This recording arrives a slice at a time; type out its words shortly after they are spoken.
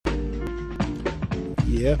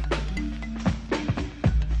Yeah.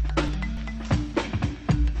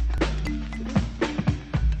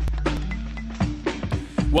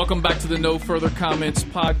 Welcome back to the No Further Comments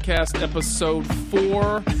Podcast, Episode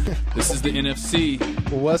 4. This is the NFC.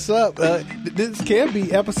 What's up? This can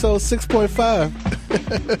be Episode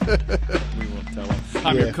 6.5. We will tell him.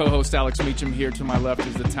 I'm your co-host, Alex Meacham. Here to my left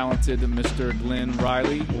is the talented Mr. Glenn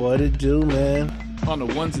Riley. What it do, man? On the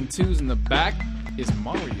ones and twos in the back is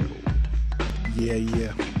Mario.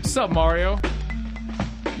 Yeah. What's up, Mario?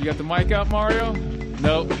 You got the mic out, Mario?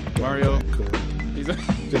 Nope. Mario. Okay, cool. He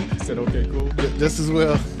said, okay, cool. Just as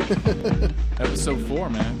well. Episode 4,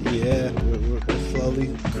 man. Yeah, we're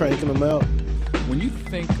slowly cranking them out. When you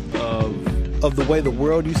think of the way the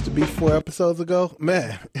world used to be 4 episodes ago,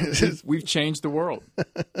 man. We've changed the world.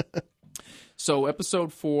 So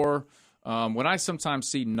episode 4, when I sometimes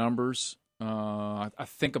see numbers, I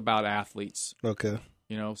think about athletes. Okay.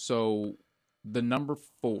 You know, so the number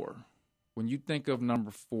 4, when you think of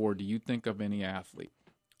number 4, do you think of any athlete?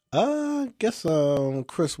 I guess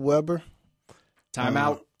Chris Webber.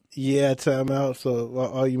 Timeout. Yeah, timeout. So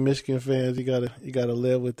all you Michigan fans, you gotta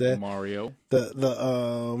live with that. Mario.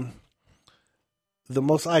 The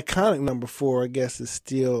most iconic number 4, I guess, is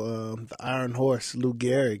still the Iron Horse, Lou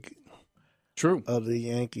Gehrig. True. Of the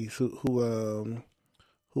Yankees, who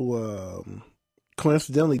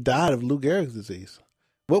coincidentally died of Lou Gehrig's disease.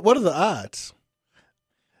 What are the odds?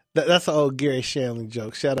 That's an old Gary Shandling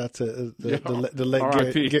joke. Shout out to the late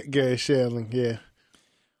Gary Shandling. Yeah.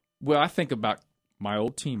 Well, I think about my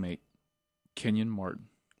old teammate, Kenyon Martin.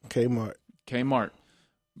 Kmart.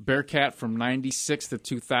 Bearcat from 96 to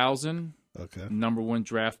 2000. Okay. Number 1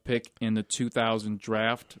 draft pick in the 2000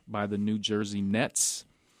 draft by the New Jersey Nets.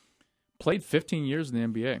 Played 15 years in the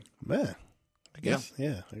NBA. Man, I guess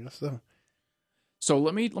so. So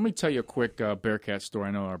let me tell you a quick Bearcat story.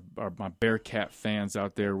 I know my Bearcat fans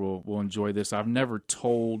out there will enjoy this. I've never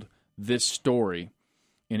told this story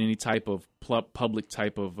in any type of public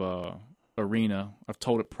type of arena. I've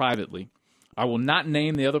told it privately. I will not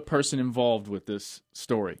name the other person involved with this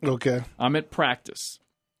story. Okay. I'm at practice.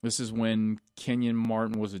 This is when Kenyon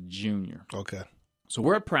Martin was a junior. Okay. So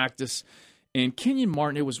we're at practice, and Kenyon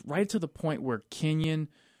Martin, it was right to the point where Kenyon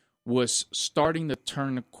was starting to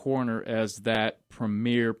turn the corner as that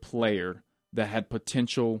premier player that had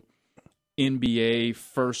potential NBA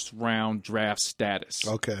first-round draft status.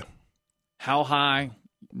 Okay. How high?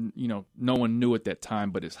 You know, no one knew at that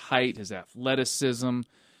time, but his height, his athleticism,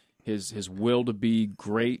 his will to be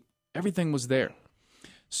great, everything was there.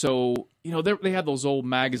 So, you know, they had those old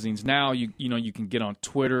magazines. Now, you can get on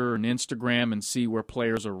Twitter and Instagram and see where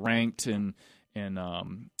players are ranked and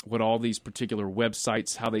what all these particular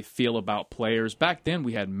websites, how they feel about players. Back then,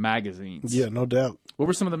 we had magazines. Yeah, no doubt. What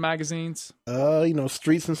were some of the magazines?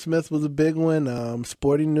 Streets and Smith was a big one.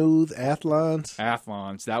 Sporting News, Athlons.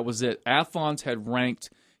 Athlons, that was it. Athlons had ranked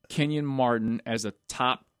Kenyon Martin as a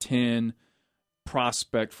top 10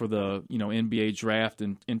 prospect for the NBA draft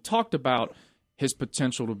and talked about his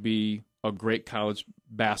potential to be a great college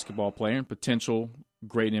basketball player and potential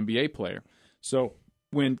great NBA player. So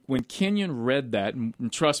when Kenyon read that,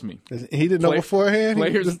 and trust me, he didn't know beforehand.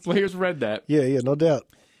 Players read that. Yeah, no doubt.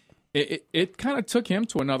 It kind of took him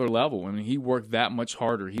to another level. I mean, he worked that much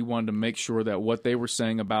harder. He wanted to make sure that what they were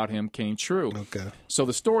saying about him came true. Okay. So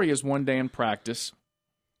the story is one day in practice,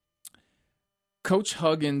 Coach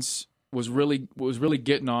Huggins was really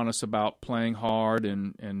getting on us about playing hard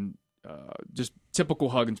and just typical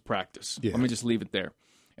Huggins practice. Yeah. Let me just leave it there.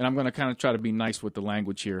 And I'm going to kind of try to be nice with the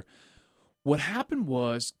language here. What happened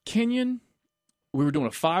was Kenyon, we were doing a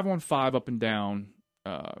 5-on-5 up and down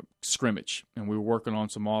scrimmage, and we were working on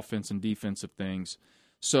some offense and defensive things.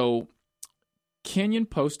 So Kenyon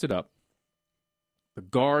posted up. The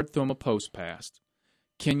guard threw him a post pass.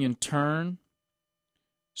 Kenyon turned,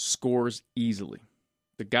 scores easily.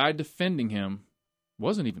 The guy defending him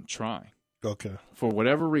wasn't even trying. Okay. For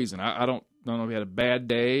whatever reason. I don't know if he had a bad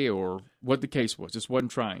day or what the case was. Just wasn't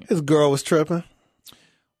trying it. His girl was tripping.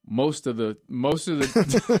 Most of the dudes on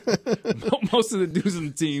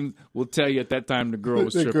the team will tell you at that time the girl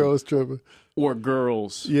was tripping. The girl was tripping. Or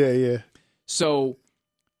girls. Yeah. So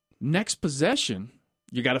next possession,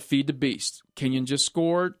 you got to feed the beast. Kenyon just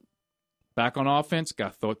scored. Back on offense,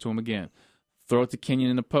 got to throw it to him again. Throw it to Kenyon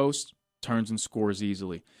in the post, turns and scores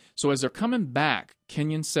easily. So as they're coming back,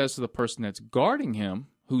 Kenyon says to the person that's guarding him,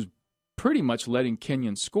 who's pretty much letting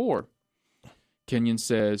Kenyon score, Kenyon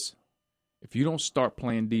says, if you don't start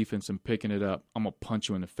playing defense and picking it up, I'm going to punch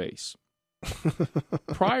you in the face.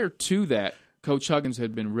 Prior to that, Coach Huggins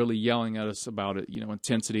had been really yelling at us about it,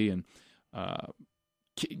 intensity. And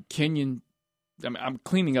Kenyon, I'm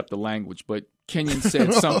cleaning up the language, but Kenyon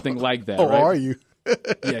said something like that. Oh, right? Are you?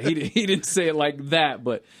 Yeah, he didn't say it like that,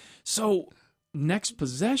 but so next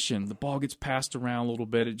possession, the ball gets passed around a little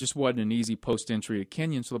bit. It just wasn't an easy post entry to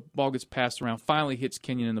Kenyon, so the ball gets passed around, finally hits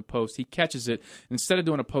Kenyon in the post. He catches it. Instead of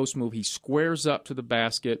doing a post move, he squares up to the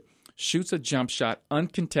basket, shoots a jump shot,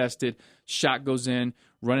 uncontested. Shot goes in,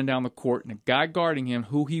 running down the court, and the guy guarding him,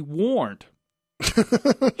 who he warned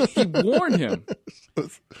him,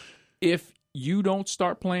 if you don't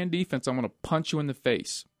start playing defense, I'm going to punch you in the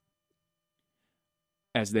face.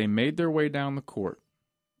 As they made their way down the court,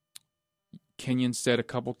 Kenyon said a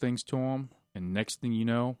couple things to him, and next thing you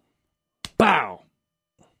know, bow!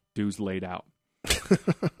 Dude's laid out.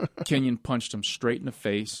 Kenyon punched him straight in the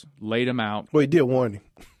face, laid him out. Well, he did warn him.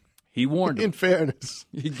 He warned him. In fairness.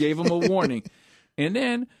 He gave him a warning. And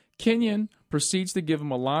then Kenyon proceeds to give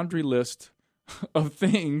him a laundry list of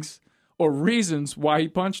things or reasons why he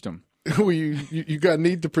punched him. Well, you got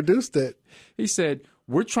need to produce that. He said,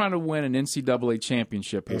 we're trying to win an NCAA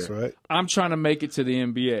championship here. That's right. I'm trying to make it to the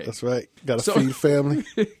NBA. That's right. Got to feed family.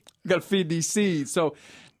 Got to feed these seeds. So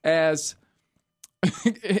as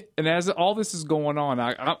all this is going on,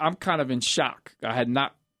 I'm kind of in shock. I had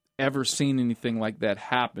not ever seen anything like that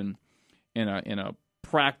happen in a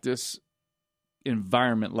practice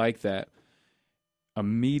environment like that.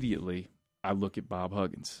 Immediately, I look at Bob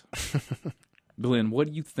Huggins. Glenn, what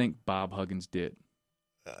do you think Bob Huggins did?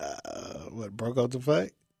 What, broke out the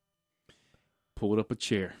fight? Pulled up a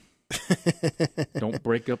chair. Don't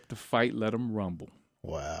break up the fight, let them rumble.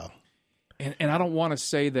 Wow. And I don't want to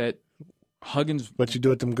say that Huggins... What you do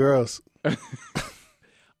with them girls? I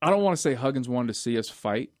don't want to say Huggins wanted to see us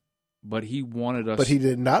fight, but he wanted us... But he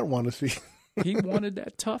did not want to see... He wanted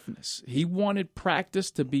that toughness. He wanted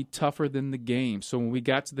practice to be tougher than the game. So when we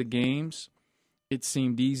got to the games, it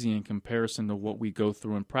seemed easy in comparison to what we go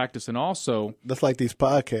through in practice. And also... That's like these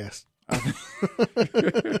podcasts.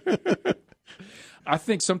 I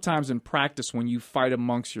think sometimes in practice, when you fight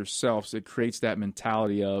amongst yourselves, it creates that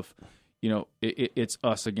mentality of, it's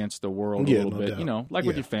us against the world a little bit. Doubt.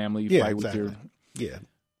 With your family, you fight exactly. with your... Yeah,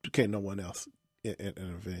 you can't no one else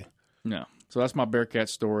intervene. No. So that's my Bearcat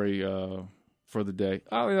story for the day.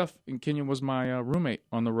 Oddly enough, Kenyon was my roommate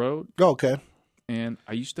on the road. Oh, okay. And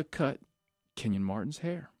I used to cut Kenyon Martin's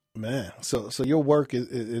hair. Man, so your work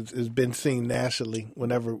is been seen nationally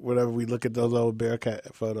whenever we look at those old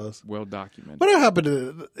Bearcat photos. Well documented. What happened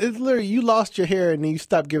to it's literally you lost your hair and then you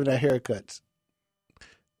stopped giving out haircuts.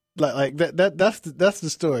 Like that's the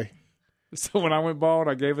story. So when I went bald,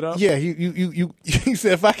 I gave it up? Yeah, you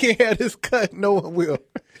said if I can't have this cut, no one will.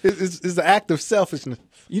 It's an act of selfishness.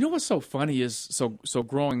 You know what's so funny is so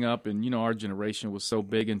growing up and our generation was so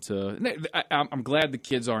big into I'm glad the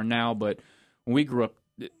kids are now, but when we grew up,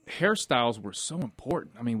 hairstyles were so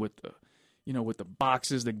important. I mean, with the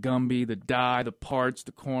boxes, the Gumby, the dye, the parts,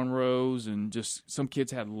 the cornrows, and just some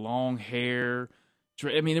kids had long hair.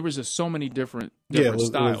 I mean, there was just so many different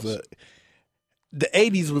styles. The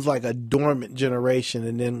 80s was like a dormant generation,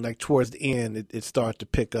 and then like towards the end, it started to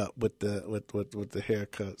pick up with the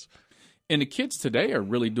haircuts. And the kids today are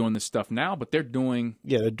really doing this stuff now, but they're doing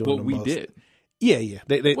what we did. Yeah.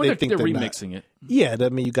 They think they're remixing it. Yeah, I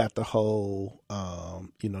mean, you got the whole,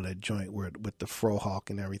 that joint with the Frohawk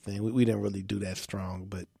and everything. We didn't really do that strong,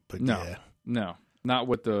 but yeah. No, not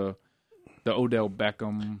with the Odell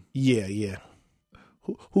Beckham. Yeah.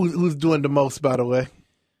 Who's doing the most, by the way?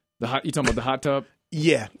 You talking about the hot tub?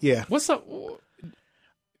 Yeah. What's up?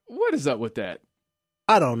 What is up with that?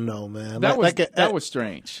 I don't know, man. That was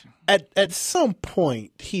strange. At some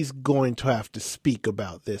point, he's going to have to speak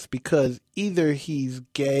about this because either he's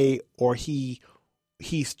gay or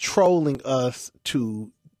he's trolling us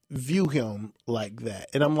to view him like that.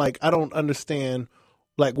 And I'm like, I don't understand.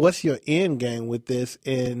 Like, what's your end game with this?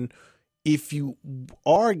 And if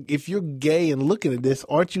you're gay and looking at this,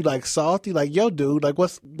 aren't you like salty? Like, yo, dude, like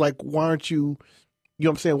why aren't you? You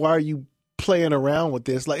know what I'm saying? Why are you playing around with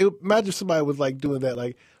this? Like, imagine somebody was like doing that,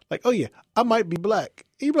 like, oh yeah, I might be black.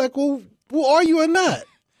 You'd be like, well, are you or not?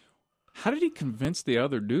 How did he convince the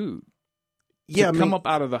other dude? To come up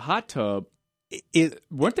out of the hot tub?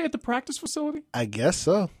 Weren't they at the practice facility? I guess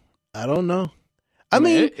so. I don't know. I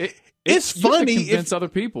mean, it's funny. To convince other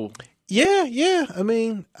people. Yeah. I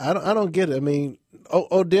mean, I don't get it. I mean,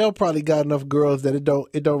 Odell probably got enough girls that it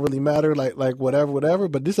don't really matter. Like whatever.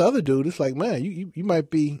 But this other dude, it's like, man, you might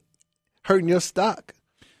be hurting your stock.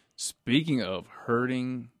 Speaking of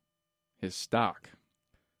hurting his stock,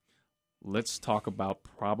 let's talk about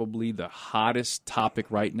probably the hottest topic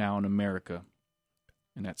right now in America,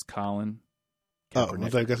 and that's Colin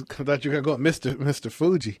Kaepernick. I thought you were going to go Mr.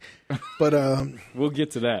 Fuji. But we'll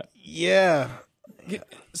get to that. Yeah.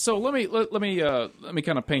 So let me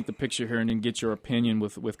kind of paint the picture here and then get your opinion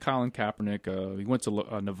with Colin Kaepernick. He went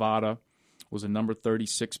to Nevada, was a number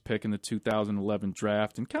 36 pick in the 2011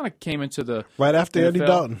 draft, and kind of came into the right after NFL. Andy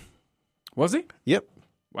Dalton. Was he? Yep.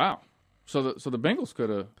 Wow. So the Bengals could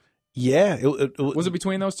have. Yeah. Was it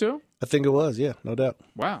between those two? I think it was. Yeah, no doubt.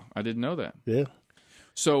 Wow, I didn't know that. Yeah.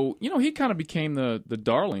 So he kind of became the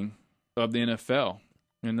darling of the NFL.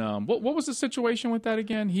 And what was the situation with that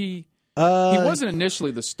again? He wasn't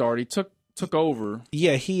initially the start. He took over.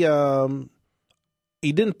 Yeah, he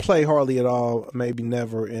didn't play hardly at all, maybe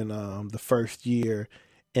never in the first year.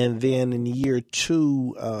 And then in year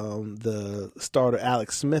 2, the starter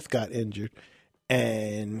Alex Smith got injured,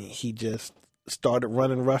 and he just started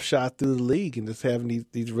running roughshod through the league and just having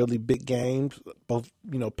these really big games, both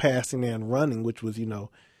passing and running, which was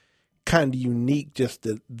kind of unique. Just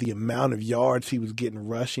the amount of yards he was getting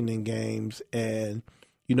rushing in games, and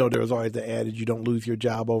there was always the adage you don't lose your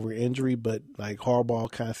job over injury, but like Harbaugh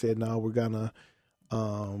kind of said, no, we're gonna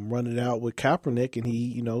run it out with Kaepernick, and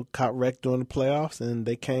he caught wrecked during the playoffs, and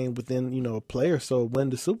they came within a play or so of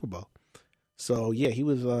win the Super Bowl. So yeah, he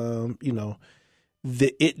was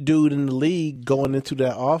the it dude in the league going into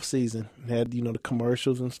that offseason. Had the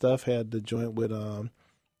commercials and stuff, had the joint with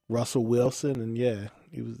Russell Wilson, and yeah,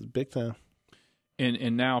 he was big time.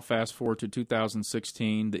 And now fast forward to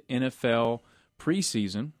 2016, the NFL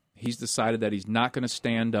preseason, he's decided that he's not going to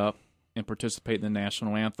stand up and participate in the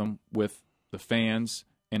national anthem with the fans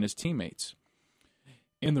and his teammates.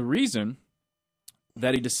 And the reason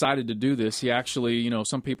that he decided to do this, he actually,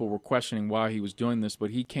 some people were questioning why he was doing this, but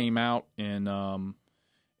he came out and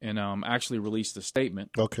actually released a statement.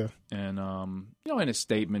 Okay. And in his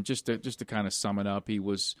statement, just to kind of sum it up, he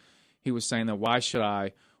was saying that why should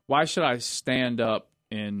I stand up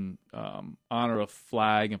and honor a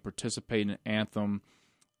flag and participate in an anthem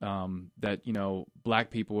that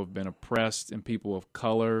black people have been oppressed and people of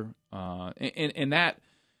color, and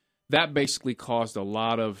that basically caused a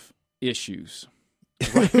lot of issues,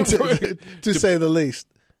 right? to say the least.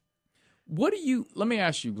 Let me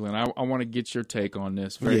ask you, Glenn, I want to get your take on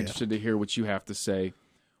this. Very interested to hear what you have to say.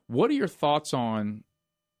 What are your thoughts on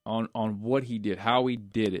what he did, how he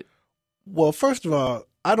did it? Well, first of all,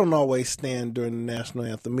 I don't always stand during the national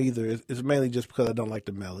anthem either. It's mainly just because I don't like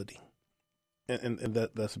the melody, and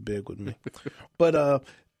that's big with me. But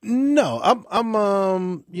no, I'm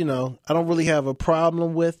I don't really have a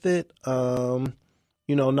problem with it.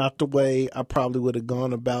 Not the way I probably would have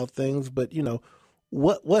gone about things, but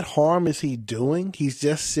what harm is he doing? He's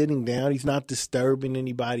just sitting down. He's not disturbing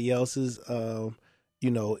anybody else's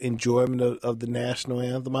enjoyment of the national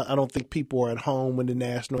anthem. I don't think people are at home when the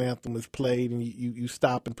national anthem is played and you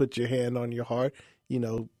stop and put your hand on your heart.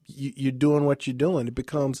 You're doing what you're doing. It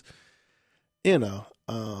becomes,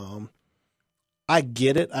 I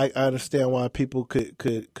get it. I understand why people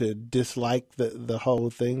could dislike the whole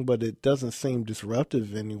thing, but it doesn't seem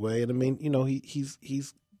disruptive anyway. And I mean,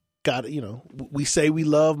 he's got, we say we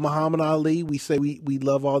love Muhammad Ali. We say we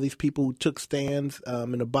love all these people who took stands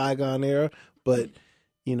in the bygone era, but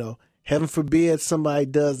heaven forbid somebody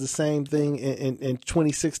does the same thing in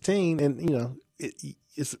 2016, and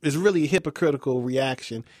it's really a hypocritical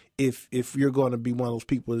reaction if you're going to be one of those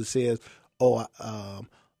people that says,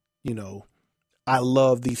 I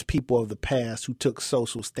love these people of the past who took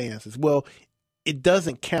social stances. Well, it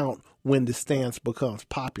doesn't count when the stance becomes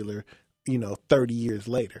popular, 30 years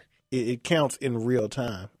later. It counts in real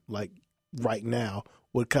time, like right now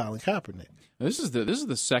with Colin Kaepernick. This is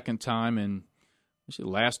the second time in the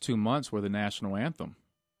last 2 months where the national anthem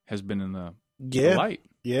has been in the light.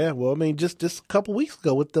 Yeah, well, I mean, just a couple weeks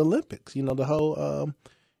ago with the Olympics, the whole,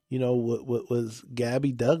 what was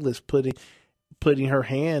Gabby Douglas putting her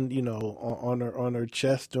hand, on her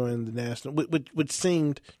chest during the national, which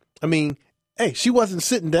seemed, I mean, hey, she wasn't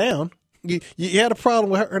sitting down. You had a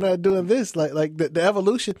problem with her not doing this, like the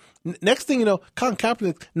evolution. Next thing you know, Colin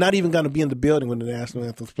Kaepernick's not even going to be in the building when the national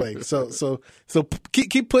anthem's played. So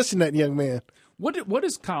keep pushing that young man. What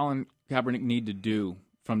does Colin Kaepernick need to do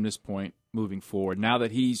from this point moving forward? Now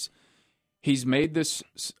that he's made this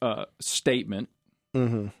statement,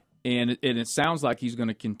 mm-hmm. and it sounds like he's going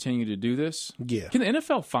to continue to do this. Yeah. Can the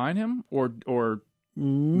NFL fine him or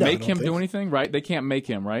no, make him do anything? Right? They can't make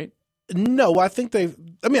him, right? No, I think I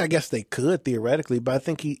guess they could theoretically, but I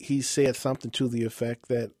think he said something to the effect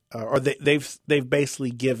that, or they've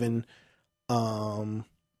basically given, kind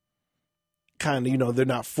of, they're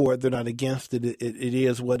not for it, they're not against it. It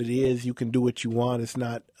is what it is. You can do what you want. It's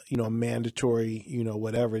not, mandatory,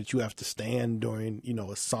 whatever that you have to stand during,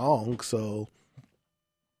 a song. So,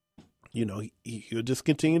 he'll just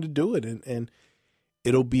continue to do it, and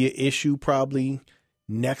it'll be an issue probably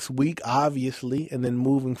next week, obviously, and then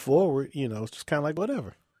moving forward, it's just kind of like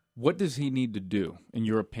whatever. What does he need to do, in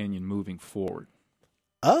your opinion, moving forward?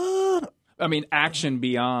 Action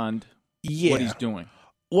beyond what he's doing.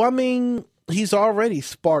 Well, he's already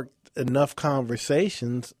sparked enough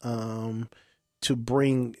conversations to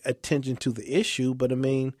bring attention to the issue, but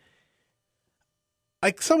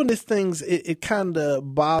like some of these things, it kind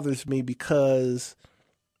of bothers me because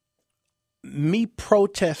me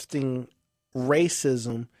protesting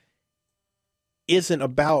racism isn't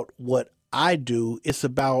about what I do. It's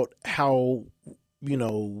about how,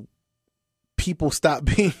 people stop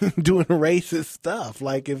doing racist stuff.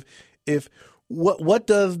 Like if what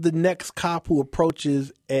does the next cop who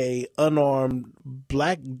approaches a unarmed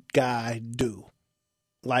black guy do?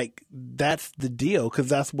 Like, that's the deal, because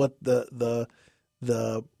that's what the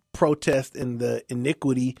protest and the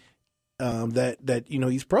iniquity that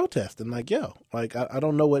he's protesting. Like, I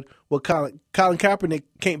don't know what Colin Kaepernick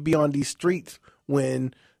can't be on these streets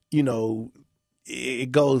when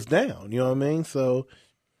it goes down. You know what I mean? So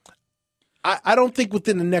I don't think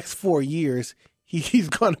within the next 4 years he's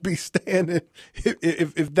going to be standing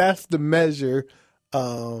if that's the measure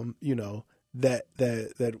that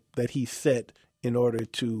he set in order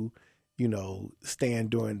to stand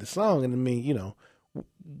during the song. And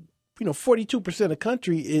 42% of the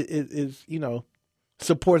country is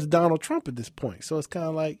supports Donald Trump at this point. So it's kind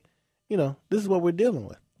of like, this is what we're dealing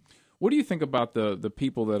with. What do you think about the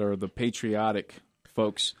people that are the patriotic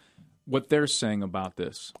folks, what they're saying about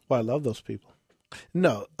this? Well, I love those people.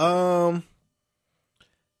 No,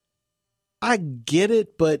 I get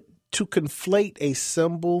it, but to conflate a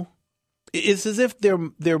symbol, it's as if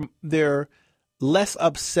they're less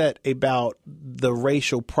upset about the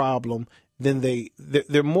racial problem than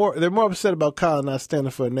they're more upset about Colin not standing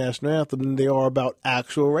for a national anthem than they are about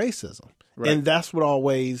actual racism. Right. And that's what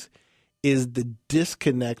always is the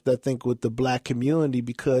disconnect, I think, with the black community,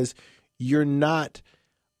 because you're not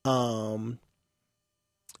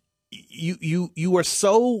you are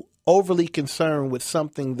so overly concerned with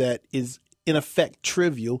something that is in effect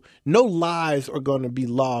trivial. No lives are going to be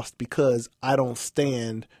lost because I don't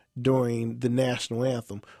stand during the national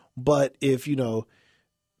anthem. But if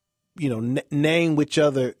name which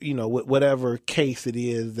other, whatever case it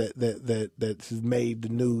is that's made the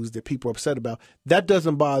news that people are upset about, that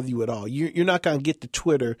doesn't bother you at all. You're not going to get to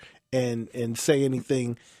Twitter and say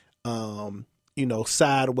anything,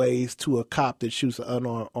 sideways to a cop that shoots an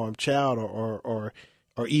unarmed child, or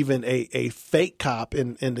even a fake cop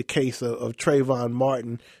in the case of Trayvon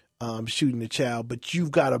Martin shooting a child. But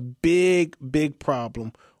you've got a big, big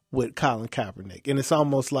problem with Colin Kaepernick. And it's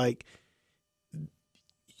almost like,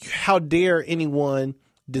 how dare anyone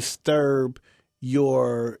disturb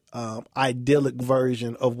your idyllic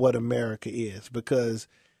version of what America is? Because,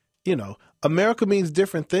 America means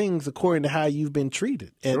different things according to how you've been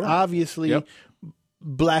treated. And sure. Obviously,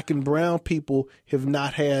 black and brown people have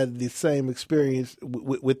not had the same experience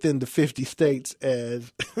within the 50 states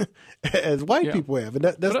as as white people have. And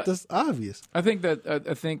that's obvious. I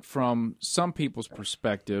think from some people's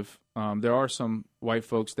perspective, there are some white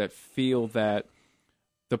folks that feel that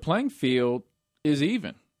the playing field is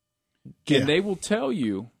even. Yeah. And they will tell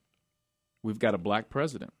you, we've got a black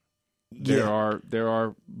president. There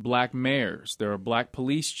are black mayors. There are black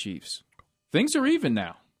police chiefs. Things are even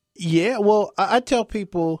now. Yeah, well, I tell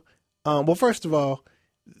people, first of all,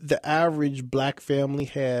 the average black family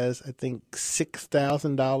has, I think,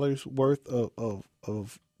 $6,000 worth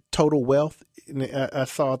of total wealth. And I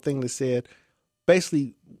saw a thing that said,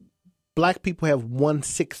 basically, black people have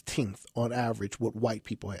 1/16 on average what white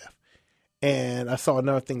people have. And I saw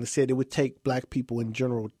another thing that said it would take black people in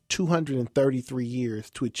general 233 years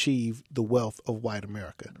to achieve the wealth of white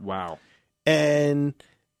America. Wow. And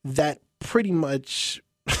that pretty much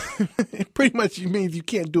means you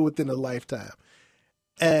can't do it within a lifetime.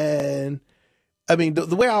 And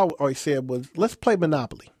the way I always said was, let's play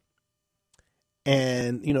Monopoly.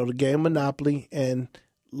 And, the game Monopoly, and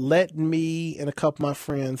let me and a couple of my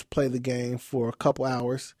friends play the game for a couple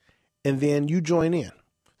hours, and then you join in.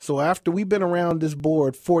 So after we've been around this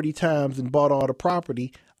board 40 times and bought all the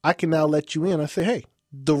property, I can now let you in. I say, hey,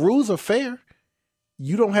 the rules are fair.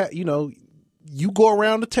 You don't have, you go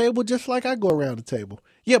around the table just like I go around the table.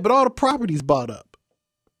 Yeah, but all the property's bought up,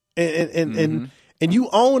 and you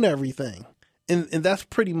own everything, and that's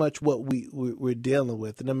pretty much what we're dealing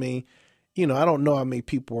with. And I don't know how many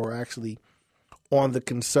people are actually on the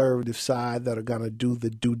conservative side that are going to do the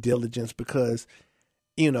due diligence, because,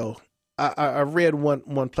 I read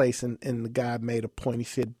one place and the guy made a point. He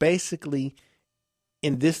said, basically,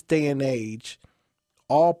 in this day and age,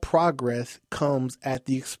 all progress comes at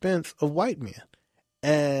the expense of white men.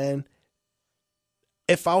 And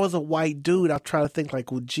if I was a white dude, I'd try to think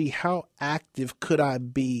like, well, gee, how active could I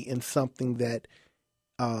be in something that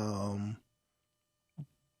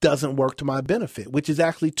doesn't work to my benefit, which is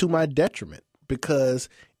actually to my detriment? Because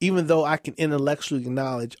even though I can intellectually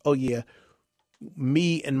acknowledge, oh yeah,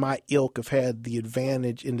 me and my ilk have had the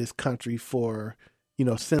advantage in this country for,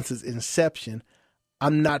 since its inception,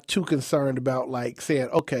 I'm not too concerned about like saying,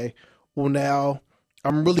 okay, well now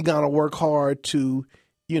I'm really going to work hard to,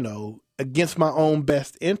 against my own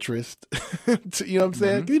best interest, to, you know what I'm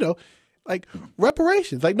saying? Mm-hmm. Like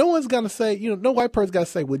reparations. Like no one's going to say, no white person's got to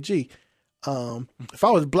say, well, gee, if I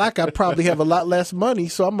was black, I'd probably have a lot less money.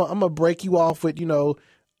 So I'm going to break you off with,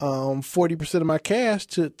 40% of my cash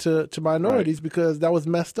to minorities because that was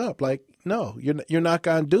messed up. Like, no, you're not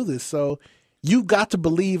going to do this. So you got to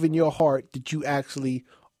believe in your heart that you actually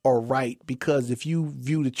are right, because if you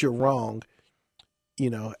view that you're wrong,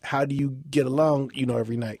 how do you get along,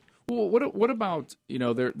 every night? Well, what about,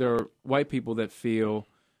 there are white people that feel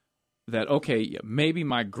that, okay, maybe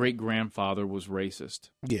my great-grandfather was racist.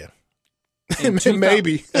 Yeah.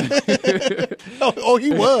 Maybe. oh,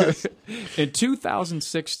 he was. In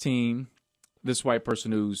 2016, this white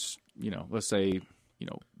person who's, let's say,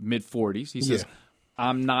 mid-40s, he says,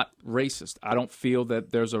 I'm not racist. I don't feel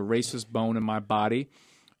that there's a racist bone in my body.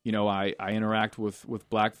 I interact with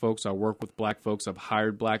black folks. I work with black folks. I've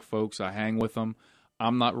hired black folks. I hang with them.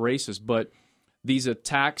 I'm not racist. But these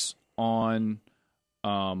attacks on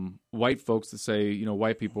white folks that say,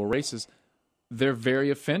 white people are racist, they're very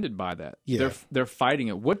offended by that. Yeah. They're fighting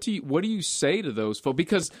it. What do you say to those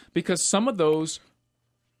folks? Because some of those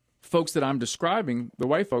folks that I'm describing, the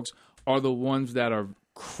white folks, are the ones that are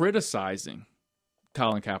criticizing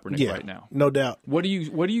Colin Kaepernick right now. No doubt. What do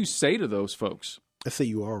you say to those folks? I say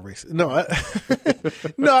you are racist. No,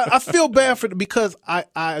 I feel bad for them because I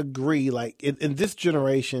agree. Like in this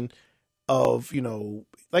generation of,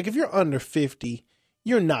 like if you're under 50,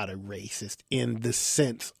 you're not a racist in the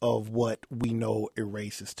sense of what we know a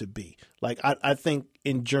racist to be. Like I think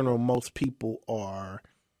in general, most people are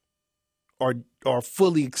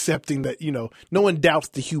fully accepting that, no one doubts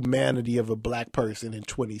the humanity of a black person in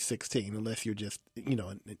 2016, unless you're just,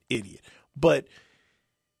 an idiot. But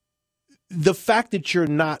the fact that you're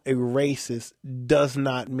not a racist does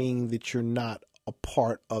not mean that you're not a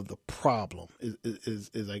part of the problem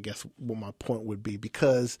is I guess what my point would be,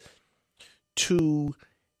 because the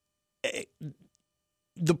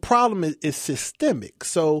problem is systemic.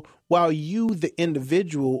 So while you, the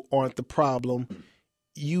individual, aren't the problem,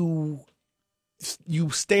 you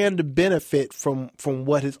stand to benefit from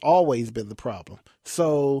what has always been the problem.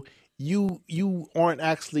 So you aren't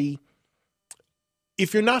actually,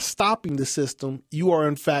 if you're not stopping the system, you are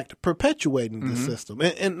in fact perpetuating the system.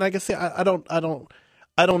 And like I said, I don't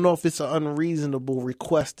know if it's an unreasonable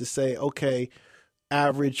request to say, okay,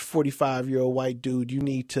 average 45-year-old white dude, you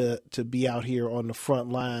need to be out here on the front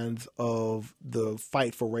lines of the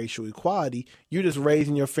fight for racial equality. You're just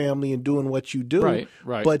raising your family and doing what you do.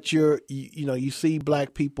 Right. But you see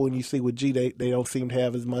black people and you see, well, gee, they don't seem to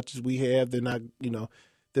have as much as we have. They're not,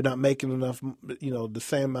 they're not making enough, the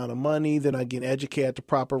same amount of money. They're not getting educated at the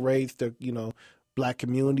proper rates. They're, black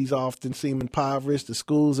communities often seem impoverished. The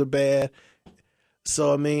schools are bad.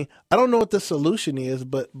 So, I mean, I don't know what the solution is,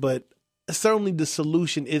 but certainly the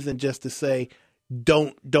solution isn't just to say,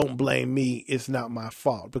 don't blame me, it's not my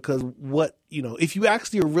fault. Because if you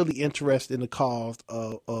actually are really interested in the cause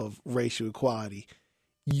of racial equality,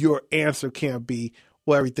 your answer can't be,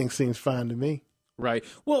 well, everything seems fine to me. Right.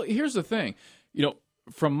 Well, here's the thing.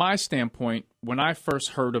 From my standpoint, when I first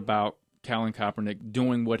heard about Colin Kaepernick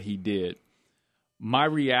doing what he did, my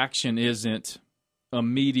reaction isn't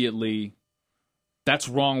immediately, that's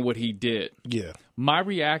wrong what he did. Yeah. My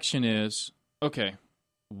reaction is, okay,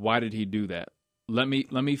 why did he do that? Let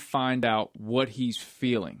me find out what he's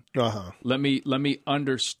feeling. Uh-huh. Let me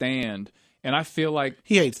understand. And I feel like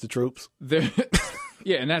he hates the troops.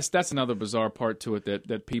 Yeah, and that's another bizarre part to it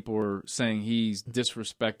that people are saying he's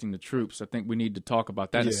disrespecting the troops. I think we need to talk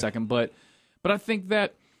about that in a second. But I think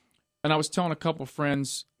that, and I was telling a couple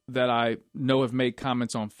friends that I know have made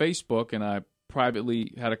comments on Facebook, and I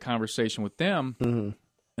privately had a conversation with them,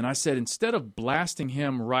 and I said, instead of blasting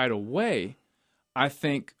him right away, I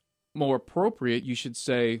think more appropriate, you should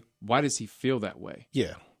say, why does he feel that way?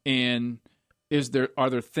 Yeah. And are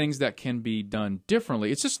there things that can be done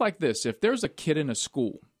differently? It's just like this. If there's a kid in a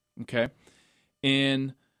school, okay,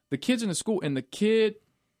 and the kid's in the school and the kid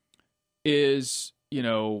is,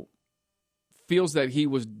 feels that he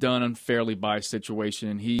was done unfairly by a situation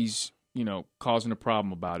and he's, causing a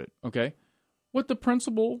problem about it, okay? what the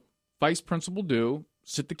principal, vice principal do,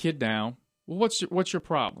 sit the kid down. Well, what's your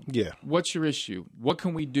problem? Yeah. What's your issue? What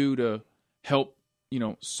can we do to help,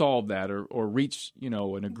 solve that or reach,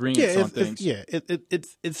 an agreement on things?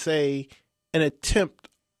 It's an attempt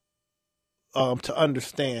to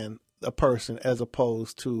understand a person as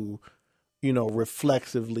opposed to,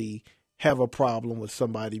 reflexively have a problem with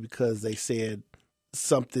somebody because they said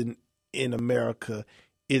something in America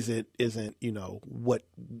isn't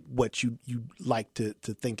what you like to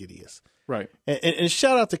think it is. Right. And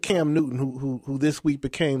shout out to Cam Newton who this week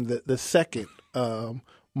became the second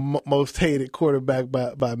most hated quarterback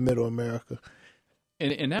by Middle America.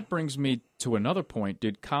 And that brings me to another point.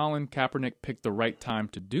 Did Colin Kaepernick pick the right time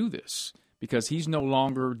to do this? Because he's no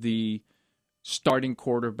longer the starting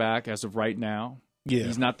quarterback as of right now. Yeah.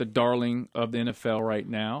 He's not the darling of the NFL right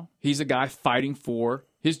now. He's a guy fighting for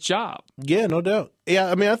his job. Yeah, no doubt.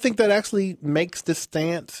 Yeah, I mean, I think that actually makes the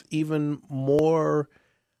stance even more,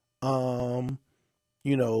 I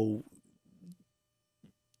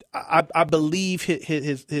believe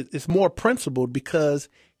his it's more principled because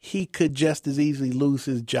he could just as easily lose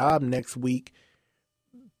his job next week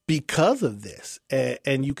because of this.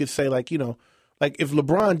 And you could say, like if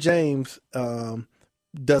LeBron James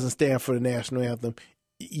doesn't stand for the national anthem,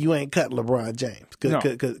 you ain't cutting LeBron James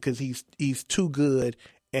because he's too good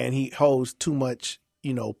and he holds too much,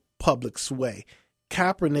 public sway.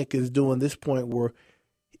 Kaepernick is doing this point where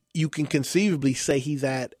you can conceivably say he's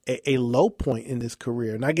at a low point in his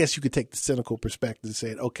career. And I guess you could take the cynical perspective and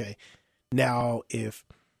say, okay, now if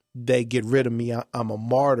they get rid of me, I'm a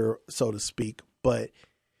martyr, so to speak. But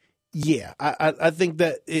yeah, I think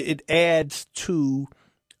that it adds to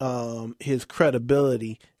his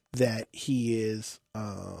credibility that he is,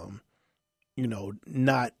 not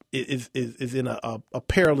is in a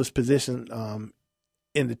perilous position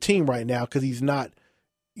in the team right now because he's not,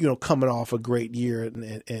 coming off a great year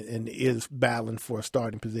and is battling for a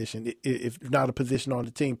starting position, if not a position on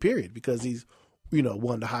the team, period, because he's,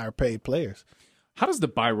 one of the higher paid players. How does the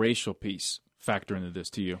biracial piece factor into this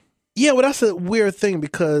to you? Yeah, well, that's a weird thing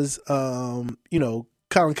because, Colin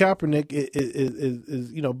Kaepernick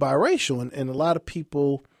is biracial. And a lot of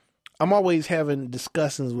people, I'm always having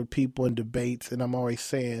discussions with people and debates, and I'm always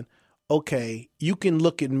saying, okay, you can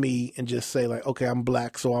look at me and just say like, okay, I'm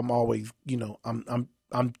black, so I'm always,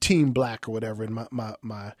 I'm team black or whatever in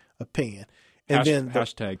my opinion. And then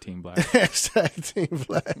hashtag team black. Hashtag team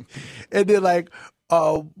black. And then like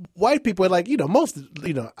white people are like, most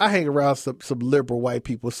I hang around some liberal white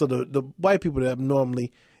people. So the white people that I'm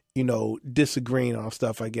normally, disagreeing on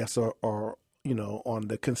stuff, I guess, are on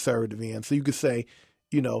the conservative end. So you could say,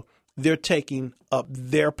 they're taking up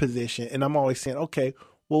their position. And I'm always saying, okay,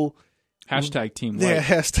 well, hashtag team white. Yeah,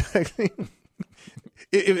 hashtag team.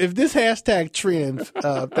 If this hashtag trends,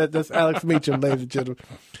 that's Alex Meacham, ladies and gentlemen.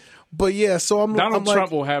 But yeah, so Donald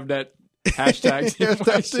Trump will have that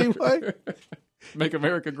hashtag team white. Make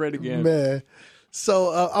America great again, man. So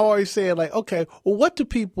I'm always saying like, okay, well, what do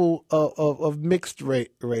people of mixed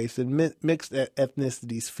race and mixed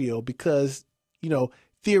ethnicities feel? Because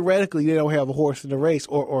theoretically they don't have a horse in the race,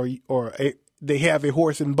 or they have a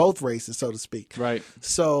horse in both races, so to speak. Right.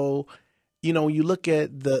 So. When you look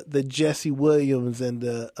at the Jesse Williams and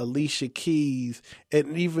the Alicia Keys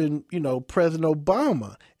and even, President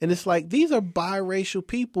Obama, and it's like these are biracial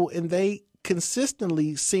people and they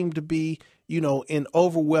consistently seem to be, in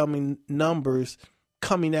overwhelming numbers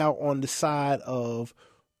coming out on the side of,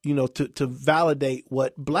 to validate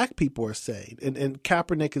what black people are saying. And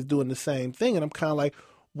Kaepernick is doing the same thing. And I'm kind of like,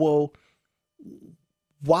 well,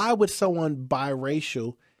 why would someone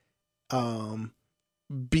biracial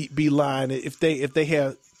be lying if they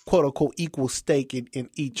have quote unquote equal stake in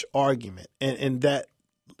each argument and that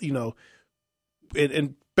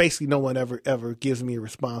and basically no one ever gives me a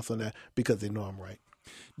response on that because they know I'm right.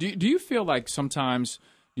 Do you feel like sometimes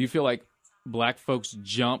black folks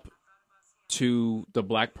jump to the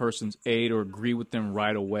black person's aid or agree with them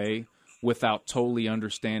right away without totally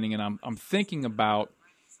understanding? And I'm thinking about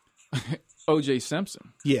O.J.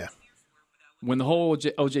 Simpson. Yeah. When the whole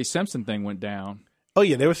O.J. Simpson thing went down. Oh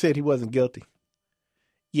yeah, they were saying he wasn't guilty.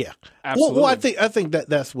 Yeah, absolutely. Well, I think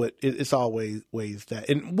that's what it's always that.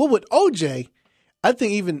 And what with OJ, I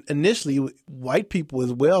think even initially white people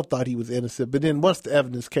as well thought he was innocent, but then once the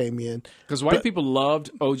evidence came in, because white people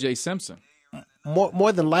loved O.J. Simpson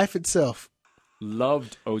more than life itself.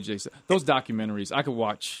 Loved O.J. Those documentaries I could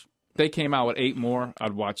watch. They came out with 8 more.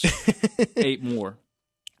 I'd watch 8 more.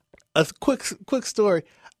 A quick story.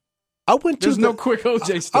 There's no quick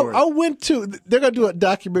OJ story. They're going to do a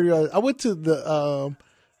documentary on it. I went to the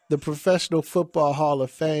Professional Football Hall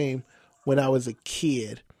of Fame when I was a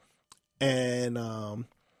kid. and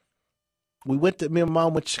me and my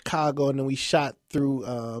mom went to Chicago, and then we shot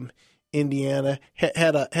through Indiana.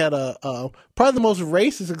 Had a probably the most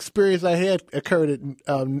racist experience I had occurred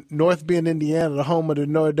at North Bend, Indiana, the home of the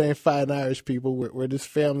Notre Dame Fighting Irish people, where this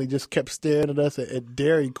family just kept staring at us at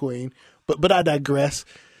Dairy Queen. But I digress.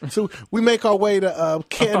 So we make our way to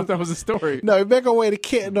Canton. I thought that was a story. No, we make our way to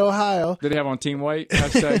Canton, Ohio. Did they have on Team White?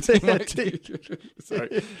 Hashtag Team White.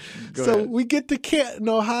 Sorry. Go ahead. We get to Canton,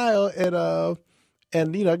 Ohio,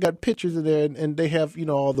 and I got pictures of there, and they have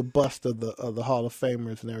all the bust of the Hall of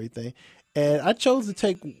Famers and everything. And I chose to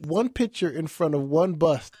take one picture in front of one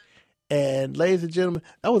bust. And ladies and gentlemen,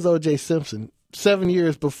 that was O.J. Simpson, 7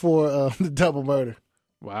 years before the double murder.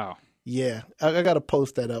 Wow. Yeah, I got to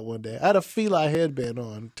post that up one day. I had a Feli headband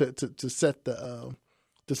on to set the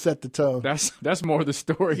tone. That's more the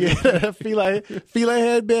story. Yeah, Feli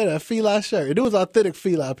headband, a Feli shirt. And it was authentic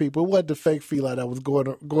Feli, people. It wasn't the fake Feli that was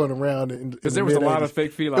going around. Because there was a lot of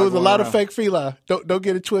fake Feli. There was a lot of fake Feli. Don't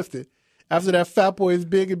get it twisted. After that Fat Boy is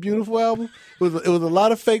Big and Beautiful album, it was a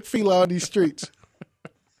lot of fake Feli on these streets.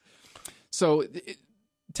 So,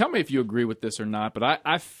 tell me if you agree with this or not. But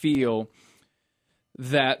I feel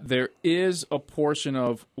that there is a portion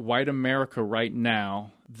of white America right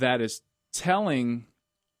now that is telling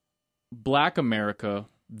Black America,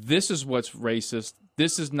 this is what's racist,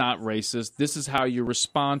 this is not racist, this is how you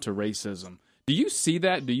respond to racism. Do you see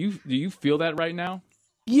that? Do you feel that right now?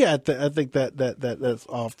 Yeah, I think that's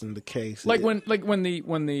often the case. When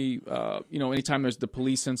anytime there's the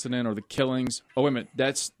police incident or the killings, oh wait a minute,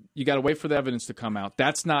 you got to wait for the evidence to come out.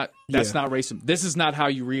 That's not racism. This is not how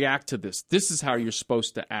you react to this. This is how you're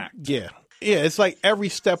supposed to act. Yeah. It's like every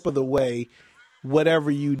step of the way,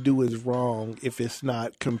 whatever you do is wrong if it's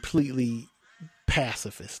not completely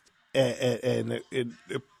pacifist and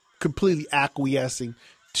completely acquiescing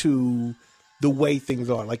to the way things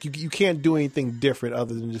are. Like you can't do anything different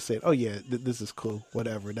other than just say, "Oh yeah, this is cool,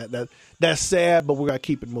 whatever." That's sad, but we're gonna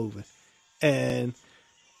keep it moving. And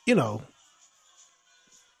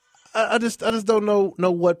I just don't know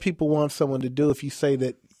what people want someone to do if you say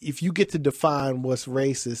that if you get to define what's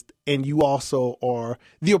racist and you also are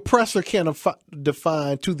the oppressor can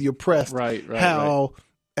define to the oppressed how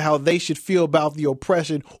they should feel about the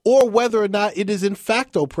oppression or whether or not it is in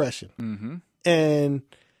fact oppression. Mm-hmm. And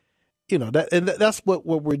that's what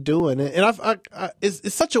we're doing. And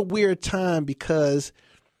it's such a weird time because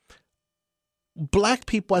Black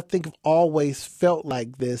people, I think, have always felt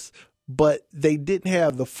like this, but they didn't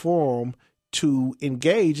have the forum to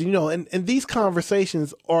engage. And these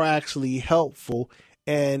conversations are actually helpful.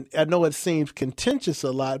 And I know it seems contentious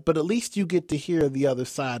a lot, but at least you get to hear the other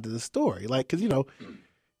side of the story. Like, because,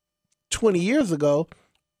 20 years ago,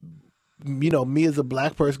 me as a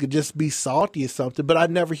Black person could just be salty or something, but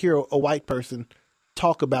I'd never hear a white person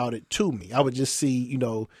talk about it to me. I would just see,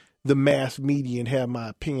 the mass media and have my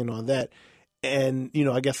opinion on that. And,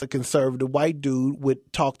 I guess a conservative white dude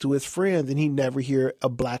would talk to his friends and he'd never hear a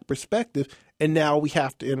Black perspective. And now we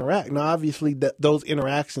have to interact. Now, obviously, those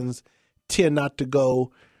interactions tend not to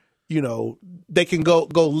go, they can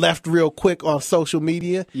go left real quick on social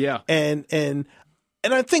media. Yeah. And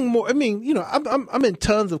I think more, I'm in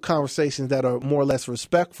tons of conversations that are more or less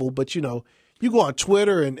respectful, but, you go on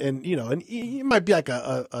Twitter and you might be like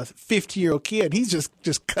a 15-year-old kid. He's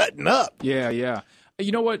just cutting up. Yeah.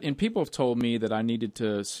 You know what? And people have told me that I needed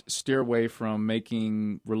to steer away from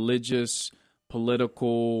making religious,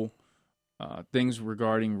 political things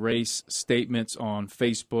regarding race statements on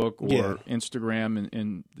Facebook or Instagram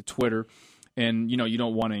and the Twitter. And, you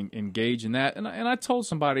don't want to engage in that. And I told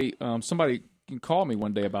somebody called me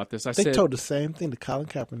one day about this. They told the same thing to Colin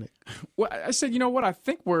Kaepernick. Well, I said, you know what? I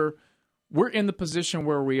think we're in the position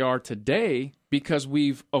where we are today because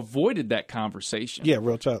we've avoided that conversation. Yeah,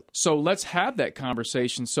 real talk. So let's have that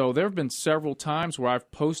conversation. So there have been several times where I've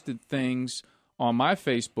posted things on my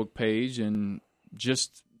Facebook page, and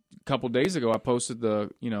just a couple of days ago I posted the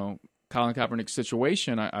Colin Kaepernick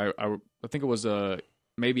situation. I think it was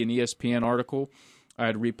maybe an ESPN article I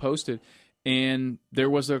had reposted. And there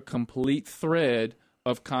was a complete thread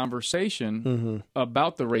of conversation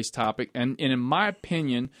about the race topic. And in my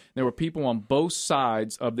opinion, there were people on both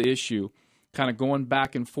sides of the issue kind of going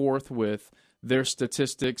back and forth with their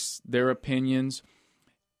statistics, their opinions.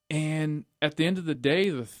 And at the end of the day,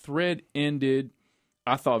 the thread ended,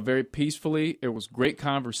 I thought, very peacefully. It was great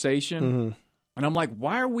conversation. Mm-hmm. And I'm like,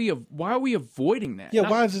 why are we avoiding that? Yeah,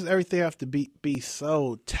 why does everything have to be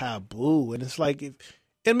so taboo? And it's like,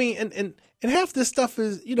 and half this stuff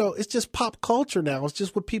is, it's just pop culture now. It's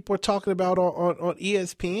just what people are talking about on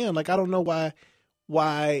ESPN. Like, I don't know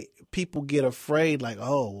why people get afraid, like,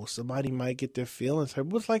 oh, somebody might get their feelings hurt.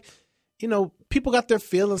 But it's like, people got their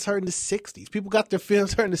feelings hurt in the 60s. People got their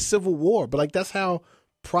feelings hurt in the Civil War. But, like, that's how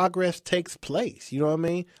progress takes place. You know what I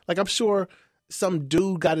mean? Like, I'm sure some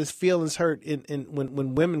dude got his feelings hurt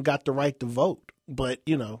when women got the right to vote. But,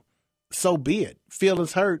 so be it.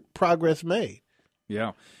 Feelings hurt, progress made.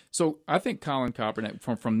 Yeah. So I think Colin Kaepernick,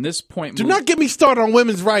 from this point... Do not get me started on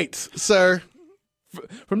women's rights, sir.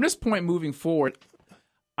 From this point moving forward,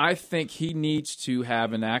 I think he needs to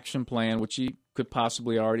have an action plan, which he could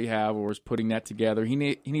possibly already have or is putting that together. He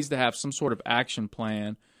needs to have some sort of action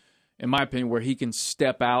plan, in my opinion, where he can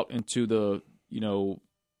step out into the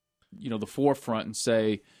the forefront and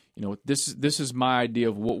say, this is my idea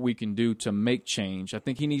of what we can do to make change. I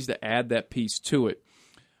think he needs to add that piece to it.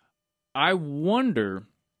 I wonder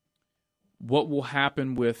what will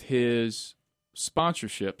happen with his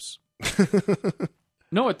sponsorships.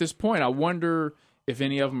 No, at this point, I wonder if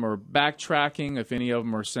any of them are backtracking, if any of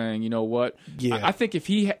them are saying, you know what? Yeah. I think if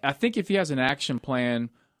he has an action plan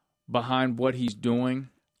behind what he's doing,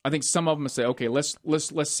 I think some of them will say, okay, let's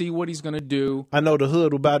see what he's going to do. I know the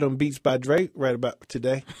hood will buy them Beats by Dre right about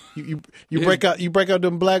today. You break out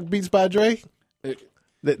them black Beats by Dre.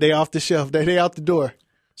 They off the shelf. They out the door.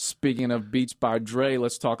 Speaking of Beats by Dre,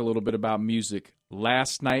 let's talk a little bit about music.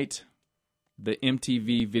 Last night, the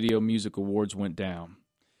MTV Video Music Awards went down.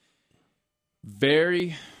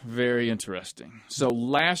 Very, very interesting. So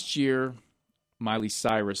last year, Miley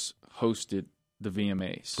Cyrus hosted the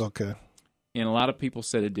VMAs. Okay. And a lot of people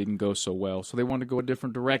said it didn't go so well, so they wanted to go a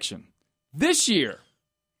different direction. This year,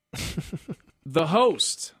 the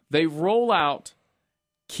host, they roll out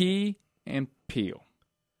Key and Peele.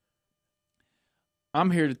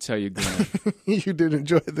 I'm here to tell you, Glenn. You did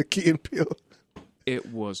enjoy the Key and Peele. It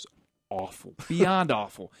was awful, beyond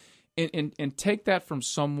awful. And take that from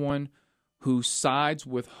someone who sides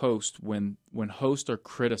with hosts when hosts are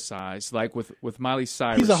criticized, like with Miley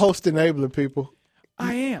Cyrus. He's a host enabler, people.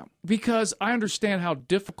 I am, because I understand how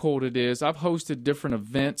difficult it is. I've hosted different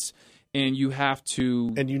events, and you have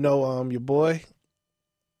to... And your boy,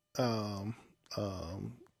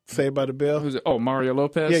 Saved by the Bell. Who's it? Oh, Mario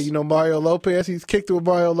Lopez? Yeah, Mario Lopez. He's kicked with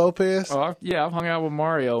Mario Lopez. Oh, I've hung out with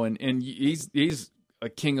Mario, and he's a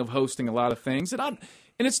king of hosting a lot of things. And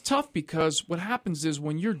it's tough because what happens is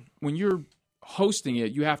when you're hosting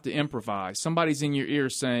it, you have to improvise. Somebody's in your ear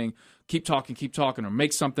saying, keep talking, or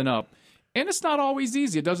make something up. And it's not always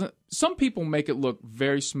easy. It doesn't. Some people make it look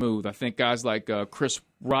very smooth. I think guys like Chris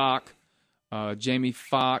Rock, Jamie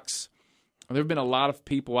Foxx. There have been a lot of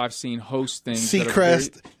people I've seen host things.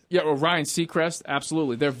 Seacrest. Ryan Seacrest.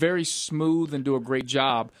 Absolutely. They're very smooth and do a great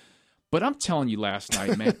job. But I'm telling you, last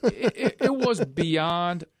night, man, it was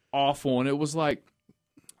beyond awful. And it was like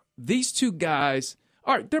these two guys.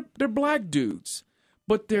 All right, they're black dudes,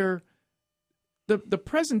 but the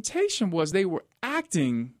presentation was they were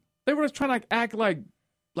acting. They were trying to act like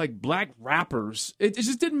black rappers. It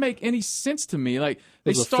just didn't make any sense to me. Like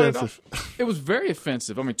they started off, it was very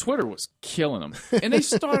offensive. I mean, Twitter was killing them, and they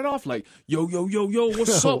started off like, "Yo,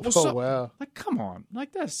 what's up? What's up?" Wow. Like, come on,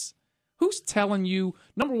 like this. Who's telling you?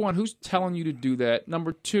 Number one, who's telling you to do that?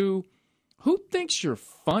 Number two, who thinks you're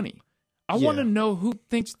funny? I want to know who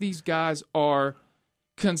thinks these guys are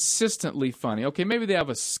consistently funny. Okay, maybe they have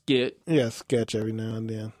a skit. Yeah, sketch every now and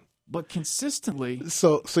then. But consistently.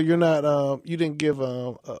 So you're not you didn't give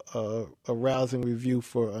a rousing review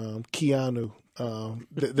for Keanu,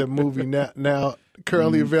 the movie now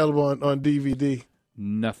currently available on DVD.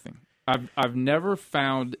 Nothing. I've never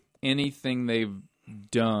found anything they've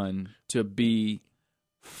done to be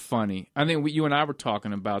funny. I think you and I were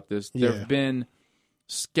talking about this. There have been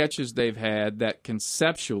sketches they've had that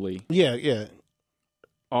conceptually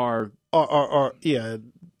are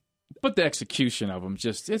but the execution of them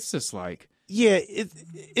it's just like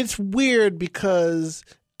it's weird because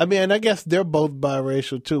I mean I guess they're both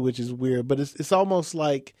biracial too, which is weird, but it's almost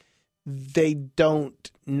like they don't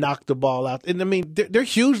knock the ball out. And I mean they're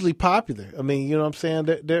hugely popular. I mean, you know what I'm saying?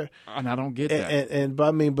 They're and I don't get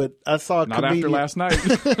that. But I saw a not comedian, after last night.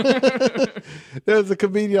 There was a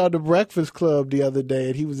comedian on the Breakfast Club the other day,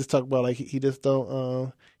 and he was just talking about like he just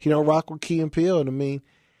don't rock with Key and Peele. And I mean,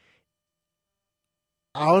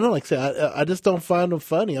 I don't know. Like I said, I just don't find them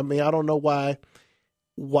funny. I mean, I don't know why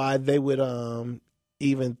they would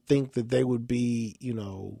even think that they would be,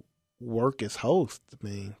 work as hosts. I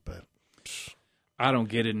mean, but I don't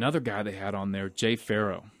get it. Another guy they had on there, Jay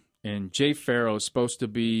Farrow. And Jay Farrow is supposed to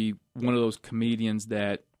be one of those comedians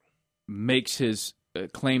that makes his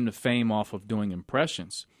claim to fame off of doing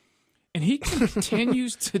impressions. And he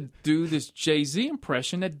continues to do this Jay-Z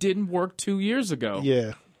impression that didn't work 2 years ago.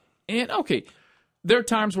 Yeah. And, okay, there are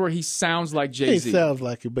times where he sounds like Jay-Z. He sounds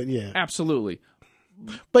like it, but yeah. Absolutely.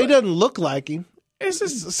 But he doesn't look like him. It's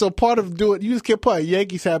just So part of doing, you just can't put a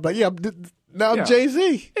Yankees hat, but I'm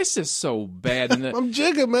Jay-Z. It's just so bad. I'm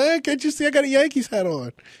Jigga, man. Can't you see I got a Yankees hat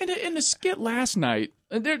on? In the skit last night,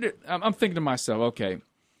 I'm thinking to myself, okay,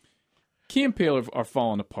 Key and Peele are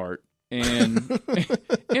falling apart, and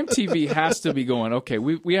MTV has to be going, okay,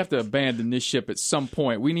 we have to abandon this ship at some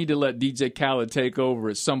point. We need to let DJ Khaled take over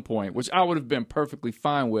at some point, which I would have been perfectly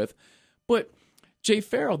fine with. But Jay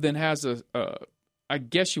Farrell then has I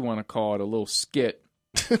guess you want to call it a little skit.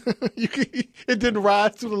 It didn't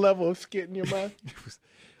rise to the level of skit in your mind?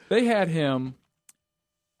 They had him,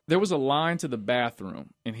 there was a line to the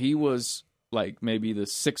bathroom, and he was like maybe the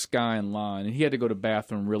sixth guy in line, and he had to go to the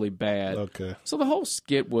bathroom really bad. Okay. So the whole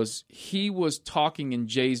skit was he was talking in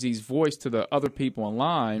Jay-Z's voice to the other people in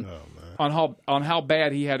line on how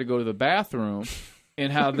bad he had to go to the bathroom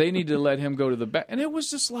and how they needed to let him go to the bath. And it was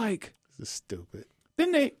just like... This is stupid.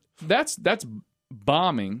 Then that's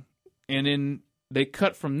bombing, and then they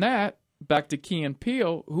cut from that back to Key and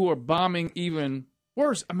Peele, who are bombing even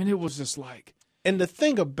worse. I mean, it was just like... And the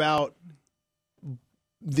thing about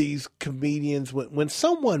these comedians, when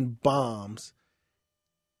someone bombs,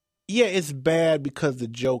 yeah, it's bad because the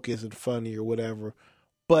joke isn't funny or whatever,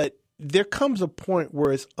 but there comes a point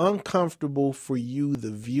where it's uncomfortable for you,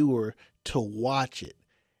 the viewer, to watch it.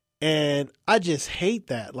 And I just hate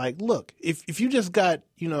that. Like, look, if you just got,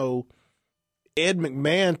 Ed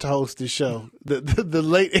McMahon to host the show, the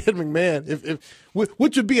late Ed McMahon,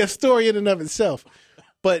 which would be a story in and of itself.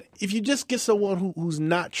 But if you just get someone who's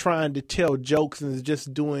not trying to tell jokes and is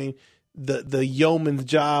just doing the yeoman's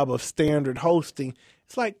job of standard hosting,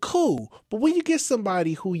 it's like, cool. But when you get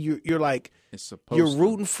somebody who you're like, you're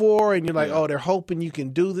rooting for, and you're like, oh, they're hoping you can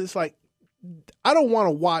do this. Like, I don't want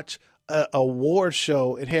to watch a award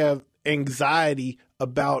show and have anxiety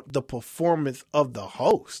about the performance of the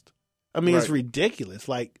host. I mean, It's ridiculous.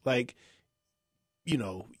 Like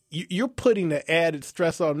you're putting the added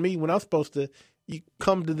stress on me when I'm supposed to. You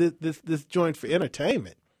come to this joint for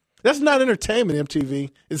entertainment. That's not entertainment,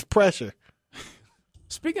 MTV. It's pressure.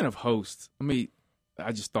 Speaking of hosts,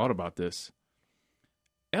 I just thought about this.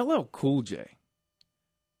 LL Cool J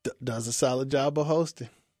does a solid job of hosting.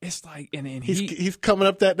 It's like, and he's coming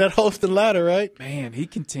up that hosting ladder, right? Man, he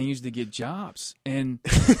continues to get jobs and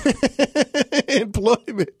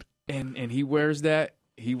employment. And he wears that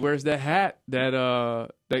hat that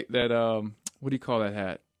what do you call that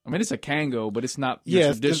hat? I mean, it's a Kango, but it's not the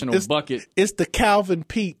traditional bucket. It's the Calvin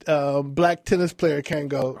Pete, black tennis player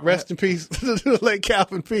Kango. Rest in peace to the late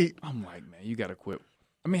Calvin Pete. I'm like, man, you got to quit.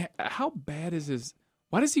 I mean, how bad is his?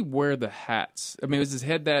 Why does he wear the hats? I mean, was his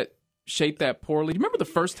head that shaped that poorly? Do you remember the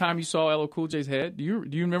first time you saw LL Cool J's head? Do you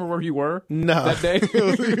remember where you were that day?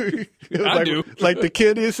 I do. Like the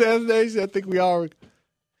Kennedy assassination. I think we all.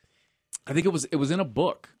 I think it was in a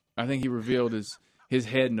book. I think he revealed his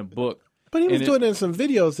head in a book. But he was doing it in some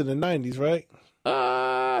videos in the 90s, right?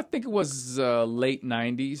 I think it was late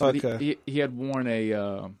 90s. Okay. He had worn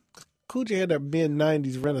a... Cool J had that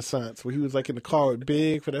mid-90s renaissance where he was like in the car with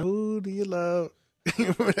Big for the Who Do You Love?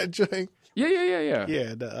 Remember that joint? Yeah.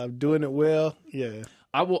 Yeah, I'm doing it well. Yeah.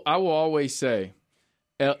 I will always say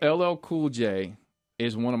LL Cool J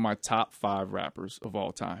is one of my top 5 rappers of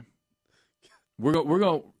all time. We're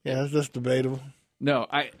going. Yeah, that's debatable. No,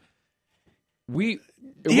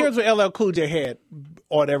 Here's what LL Cool J had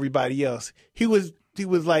on everybody else. He was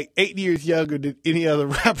like 8 years younger than any other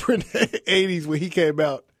rapper in the 80s when he came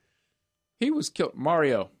out. He was killed.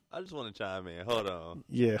 Mario. I just want to chime in. Hold on.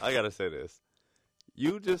 Yeah. I got to say this.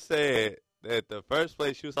 You just said that the first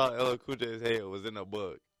place you saw LL Cool J's head was in a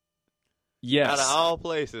book. Yes. Out of all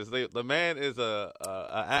places. The man is a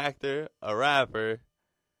actor, a rapper.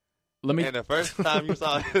 And the first time you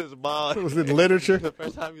saw his bald it was in literature. The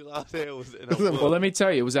first time you saw his head was in a book. Well, let me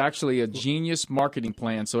tell you, it was actually a genius marketing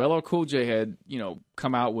plan. So LL Cool J had,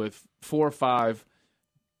 come out with 4 or 5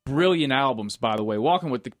 brilliant albums, by the way. Walking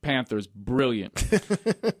with the Panthers, brilliant.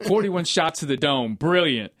 41 Shots to the Dome,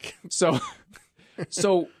 brilliant. So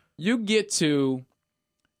you get to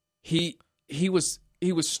he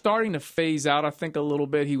was starting to phase out, I think, a little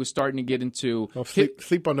bit. He was starting to get into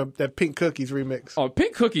sleep on that Pink Cookies remix. Oh,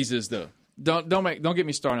 Pink Cookies is don't get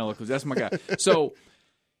me started on LL Cool J. That's my guy. So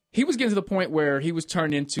he was getting to the point where he was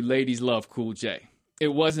turned into Ladies Love Cool J. It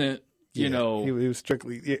wasn't, he was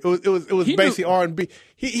strictly. It was basically R&B.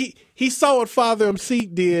 He saw what Father MC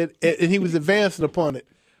did, and he was advancing upon it.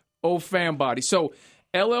 Old fan body. So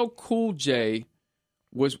LL Cool J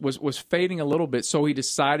was fading a little bit, so he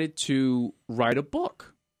decided to write a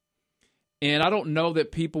book. And I don't know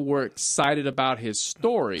that people were excited about his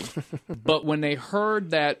story, but when they heard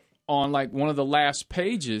that on like one of the last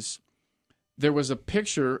pages there was a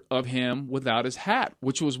picture of him without his hat,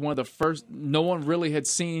 which was one of the first. No one really had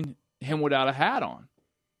seen him without a hat on.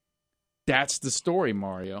 That's the story,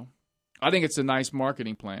 Mario. I think it's a nice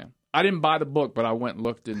marketing plan. I didn't buy the book, but I went and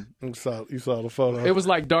looked and you saw the photo. It was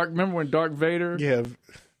like Dark. Remember when Darth Vader? Yeah.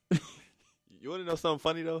 You want to know something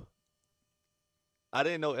funny though? I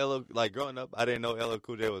didn't know growing up. I didn't know LL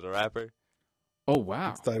Cool J was a rapper. Oh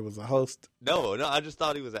wow! I thought he was a host. No, I just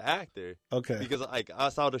thought he was an actor. Okay. Because I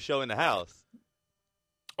saw the show in the house.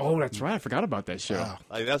 Oh, that's right. I forgot about that show. Wow.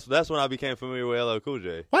 Like that's when I became familiar with LL Cool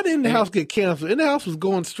J. Why didn't the house get canceled? In the house was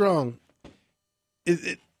going strong. Is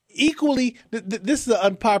it equally? This is an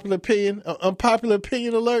unpopular opinion. Unpopular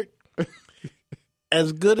opinion alert.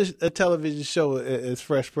 As good as a television show as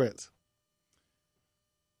Fresh Prince.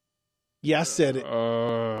 Yeah, I said it.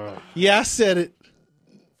 Yeah, I said it.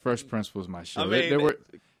 Fresh Prince was my show. I mean,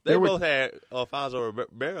 they both had Alfonso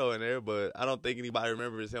Ribeiro in there, but I don't think anybody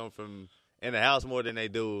remembers him from in the house more than they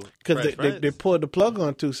do because they pulled the plug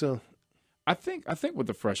on too soon. I think with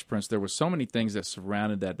the Fresh Prince, there were so many things that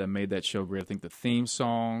surrounded that made that show great. I think the theme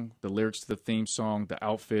song, the lyrics to the theme song, the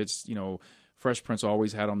outfits. Fresh Prince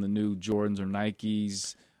always had on the new Jordans or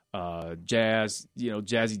Nikes. Jazz,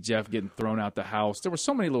 Jazzy Jeff getting thrown out the house. There were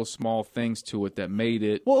so many little small things to it that made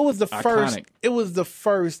it. Well, it was the iconic. It was the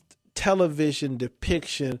first television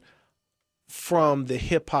depiction from the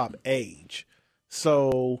hip hop age.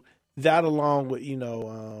 So that, along with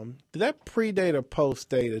did that predate or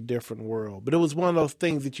post-date A Different World? But it was one of those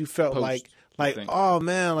things that you felt like oh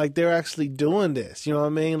man, like they're actually doing this. You know what I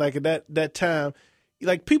mean? Like at that time,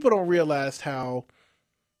 like people don't realize how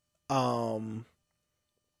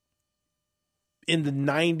in the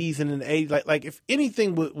 90s and in the 80s, like if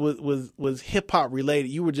anything was hip hop related,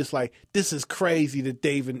 you were just like, this is crazy that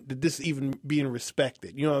this even being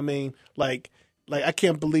respected. You know what I mean? Like I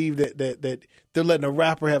can't believe that they're letting a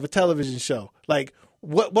rapper have a television show. Like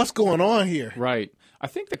what's going on here? Right. I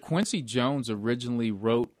think that Quincy Jones originally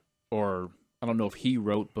wrote, or I don't know if he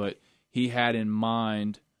wrote, but he had in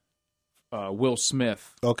mind Will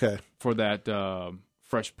Smith. Okay. For that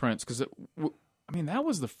Fresh Prince, because that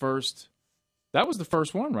was the first. That was the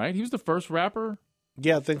first one, right? He was the first rapper.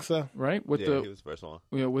 Yeah, I think so. Right? He was the first one.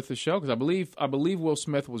 With the show, because I believe Will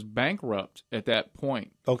Smith was bankrupt at that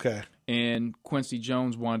point. Okay. And Quincy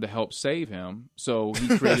Jones wanted to help save him, so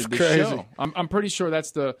he created the show. I'm pretty sure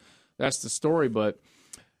that's the story, but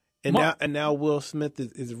now Will Smith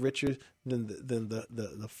is richer than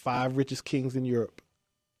the 5 richest kings in Europe.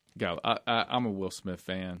 God, I'm a Will Smith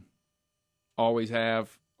fan. Always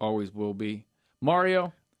have, always will be.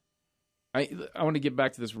 Mario. I want to get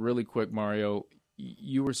back to this really quick, Mario.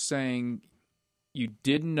 You were saying you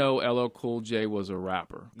didn't know LL Cool J was a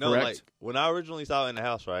rapper, no, correct? Like when I originally saw it in the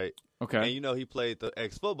house, right? Okay. And he played the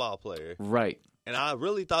ex-football player. Right. And I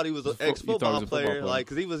really thought he was an ex-football player, like,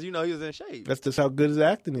 because he was, he was in shape. That's just how good his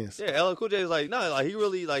acting is. Yeah, LL Cool J is like, no, like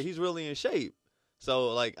he's really in shape.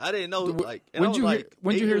 So like I didn't know, like, and when I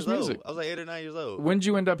did you hear his music? I was like 8 or 9 years old. When did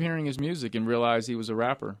you end up hearing his music and realize he was a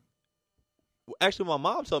rapper? Actually, my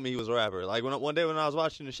mom told me he was a rapper. Like one day when I was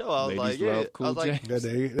watching the show, I was Ladies like, "Yeah." Cool I was like, yeah,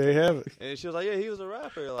 they have it. And she was like, "Yeah, he was a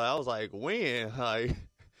rapper." Like I was like, "When?" Like, I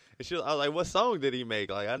was like, "What song did he make?"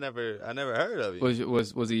 Like I never heard of him.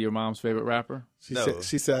 Was he your mom's favorite rapper? She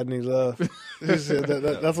said, "I need love." She said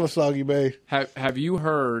that's what song he made. Have you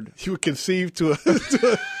heard? You were conceived to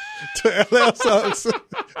LL songs.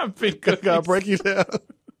 Gotta break you down.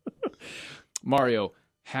 Mario,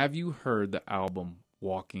 have you heard the album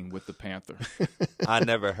Walking with the Panther? I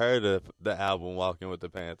never heard of the album Walking with the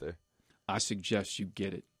Panther. I suggest you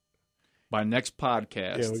get it. By next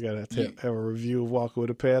podcast. Yeah, we got to have a review of Walking with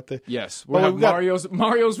the Panther. Yes. We'll have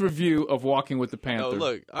Mario's review of Walking with the Panther. No,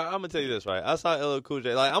 look, I'm going to tell you this, right? I saw LL Cool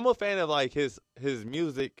J. Like, I'm a fan of, like, his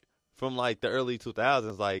music from, like, the early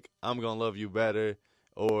 2000s. Like, I'm Gonna Love You Better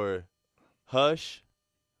or Hush.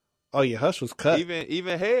 Oh, yeah, Hush was cut.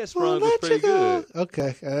 Even Headsprung was pretty good.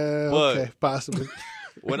 Okay. Okay, possibly.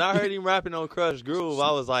 When I heard him rapping on Crush Groove,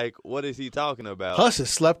 I was like, what is he talking about? Hush is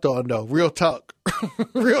slept on, though. Real talk.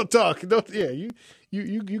 Real talk. Yeah,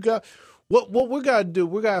 you got... What we're going to do,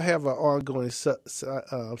 we're going to have an ongoing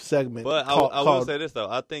segment. But I will say this, though.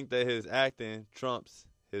 I think that his acting trumps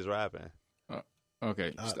his rapping.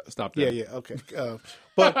 Okay, stop that. Yeah, okay.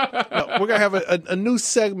 But we're going to have a new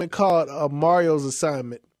segment called Mario's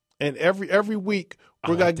Assignment. And every week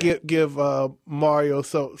we're gonna give Mario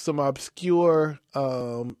some obscure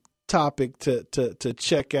topic to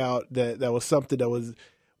check out that was something that was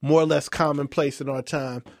more or less commonplace in our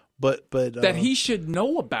time, but that he should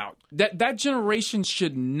know about. That generation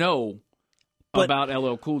should know about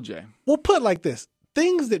LL Cool J. We'll put it like this: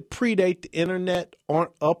 things that predate the internet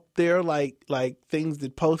aren't up there like things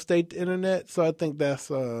that postdate the internet. So I think that's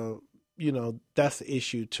that's the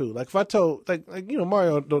issue too. Like if I told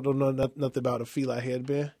Mario don't know nothing about a Fila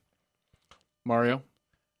headband. Mario,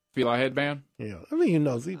 Fila headband. Yeah, I mean he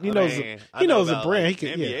knows I knows about, a brand. Like, He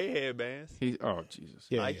can, NBA headbands. Oh Jesus.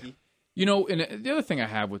 Yeah. Nike. And the other thing I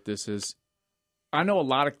have with this is, I know a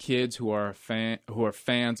lot of kids who are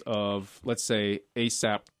fans of, let's say,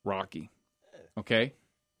 ASAP Rocky. Okay,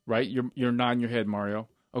 right? You're nodding your head, Mario.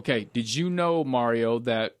 Okay, did you know, Mario,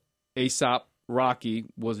 that ASAP Rocky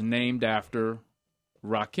was named after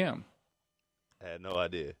Rakim? I had no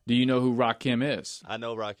idea. Do you know who Rakim is? I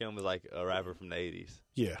know Rakim was like a rapper from the 80s.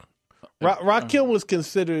 Yeah. Rakim was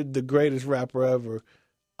considered the greatest rapper ever.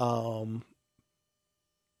 I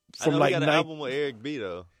From know like he got an album with Eric B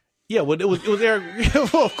though. Yeah, well, it was Eric.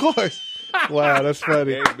 Well, of course. Wow, that's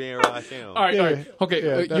funny. Eric B and Rakim. All right. Okay,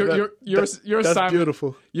 your that's assignment.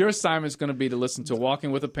 beautiful. Your assignment is going to be to listen to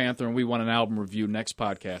 "Walking with a Panther," and we want an album review next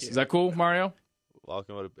podcast. Is that cool, Mario?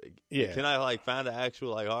 Walking with a big. Yeah. Can I like find an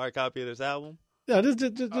actual like hard copy of this album? No,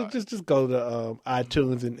 just go to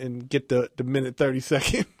iTunes and get the minute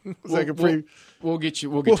 30-second preview. We'll get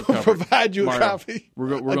you covered. Provide you Mario, a copy.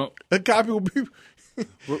 We're gonna, a copy will be.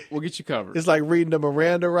 we'll get you covered. It's like reading the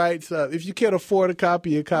Miranda rights. If you can't afford a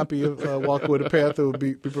copy of Walking with a Panther will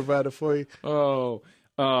be provided for you. Oh,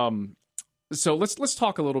 so let's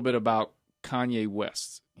talk a little bit about Kanye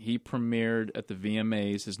West. He premiered at the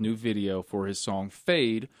VMAs his new video for his song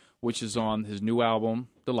 "Fade," which is on his new album,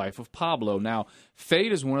 The Life of Pablo. Now,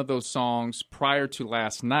 "Fade" is one of those songs prior to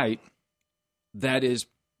last night that is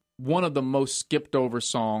one of the most skipped over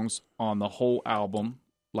songs on the whole album,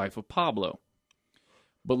 Life of Pablo.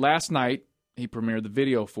 But last night, he premiered the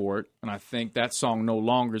video for it, and I think that song no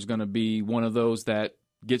longer is going to be one of those that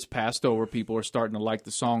gets passed over. People are starting to like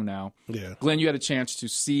the song now. Yeah. Glenn, you had a chance to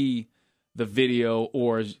see the video,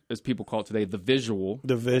 or as people call it today, the visual.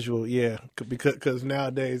 The visual, yeah, because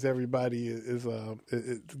nowadays everybody is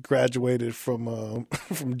graduated from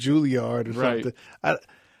from Juilliard or something.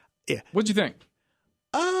 Yeah. What'd you think?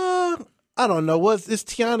 I don't know. It's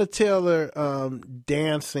Tiana Taylor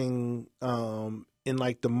dancing in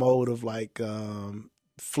like the mode of like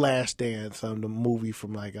Flashdance, the movie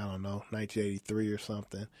from like, I don't know, 1983 or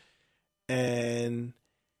something. And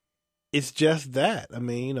it's just that. I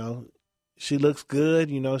mean, she looks good.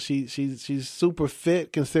 She's super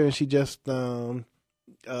fit considering she just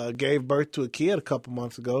gave birth to a kid a couple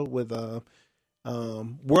months ago with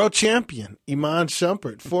world champion Iman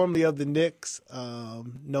Shumpert, formerly of the Knicks,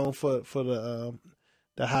 known for the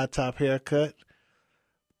high top haircut.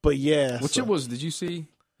 But yeah, did you see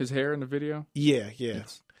his hair in the video? Yeah. Yeah.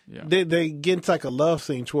 They get into like a love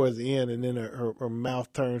scene towards the end, and then her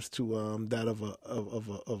mouth turns to that of a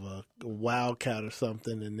wildcat or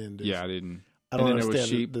something, and then I didn't. I don't understand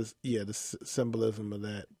sheep. the symbolism of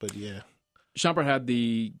that, but yeah. Shumpert had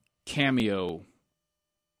the cameo.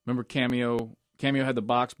 Remember cameo? Cameo had the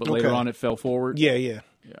box, but later on it fell forward. Yeah.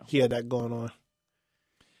 He had that going on.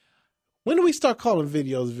 When do we start calling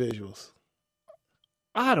videos visuals?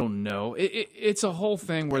 I don't know. It's a whole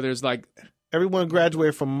thing where there's like everyone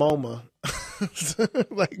graduated from MoMA,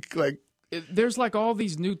 there's like all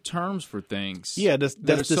these new terms for things. Yeah, that's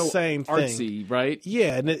the so same artsy, thing, right?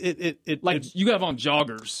 Yeah, and it you have on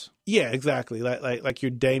joggers. Yeah, exactly. Like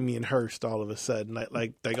you're Damien Hirst all of a sudden.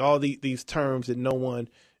 Like all these terms that no one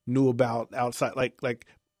knew about outside.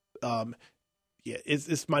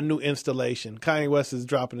 It's my new installation. Kanye West is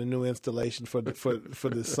dropping a new installation for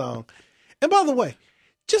this song. And by the way,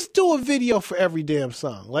 just do a video for every damn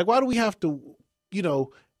song. Like, why do we have to,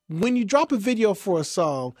 when you drop a video for a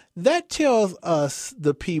song, that tells us,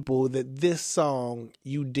 the people, that this song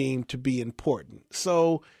you deem to be important.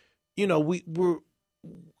 So, we're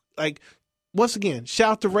like, once again,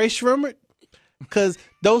 shout out to Ray Shrimmer, because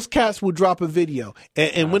those cats will drop a video.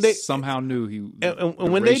 And when they somehow knew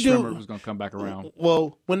when they do, Shrimmer was going to come back around.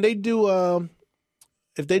 Well, when they do,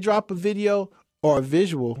 if they drop a video or a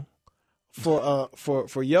visual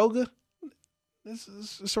for yoga,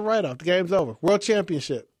 it's a write-off. The game's over. World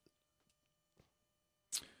Championship.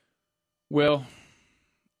 Well,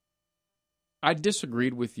 I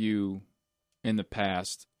disagreed with you in the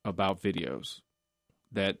past about videos.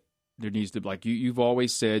 That there needs to, like you've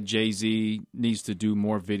always said, Jay-Z needs to do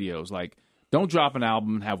more videos. Like, don't drop an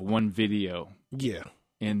album and have one video. Yeah.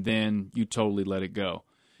 And then you totally let it go.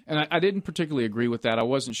 And I didn't particularly agree with that. I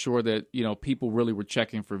wasn't sure that, people really were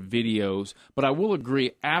checking for videos. But I will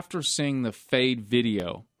agree, after seeing the Fade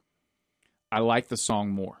video, I like the song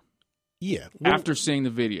more. Yeah. Well, after seeing the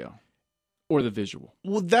video or the visual.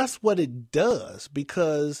 Well, that's what it does,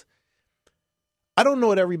 because I don't know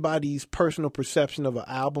what everybody's personal perception of an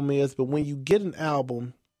album is, but when you get an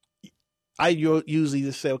album, I usually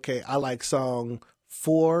just say, okay, I like song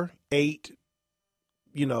 4, 8,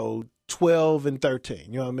 12, and 13.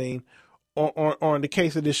 You know what I mean? Or in the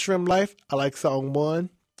case of this Shrimp Life, I like song 1,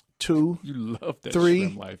 2, You love that 3,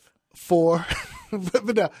 Shrimp Life. 4.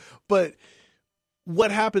 but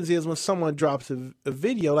what happens is when someone drops a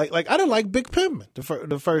video, like I didn't like Big Pimpin'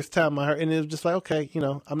 the first time I heard, and it was just like, okay,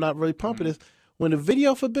 I'm not really pumping this. When the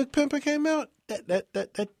video for Big Pimpin' came out,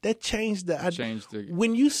 that changed the.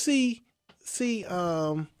 When you see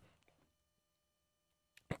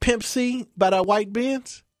Pimp C by that white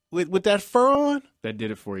Benz with that fur on, that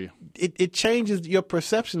did it for you. It changes your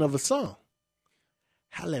perception of a song.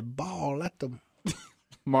 How that ball at them.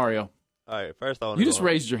 Mario. All right, first I want You just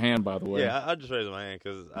raised your hand, by the way. Yeah, I just raised my hand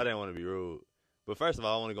because I didn't want to be rude. But first of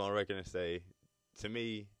all, I want to go on record and say, to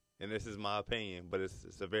me, and this is my opinion, but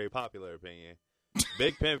it's a very popular opinion,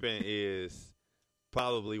 Big Pimpin' is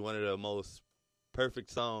probably one of the most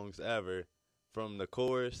perfect songs ever, from the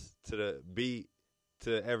chorus to the beat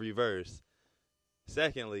to every verse.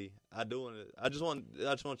 Secondly, I just want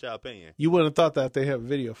your opinion. You wouldn't have thought that if they have a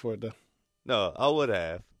video for it, though. No, I would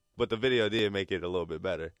have, but the video did make it a little bit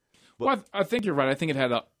better. Well, I think you're right. I think it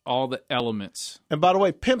had all the elements. And by the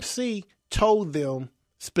way, Pimp C told them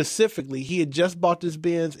specifically he had just bought this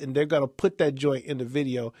Benz and they're going to put that joint in the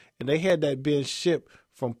video. And they had that Benz shipped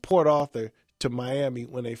from Port Arthur to Miami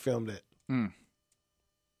when they filmed it. Mm.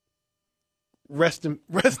 Rest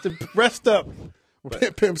up,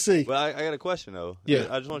 Pimp C. But I got a question, though. Yeah.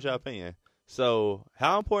 I just want your opinion. So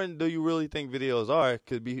how important do you really think videos are?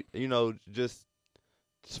 Could be, just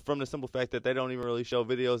from the simple fact that they don't even really show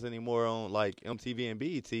videos anymore on like MTV and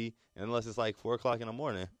BET unless it's like 4 o'clock in the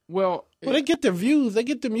morning. Well, they get their views. They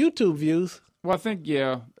get them YouTube views. Well, I think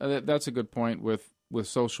that's a good point with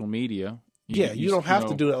social media. You don't have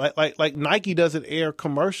to do that. Like Nike doesn't air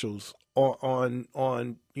commercials on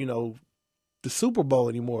the Super Bowl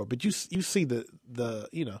anymore. But you see the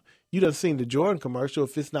you done seen the Jordan commercial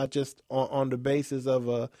if it's not just on the basis of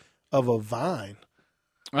a Vine.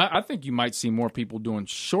 I think you might see more people doing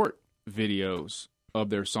short videos of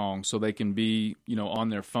their songs so they can be, on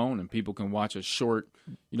their phone and people can watch a short,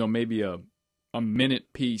 maybe a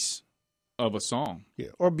minute piece of a song.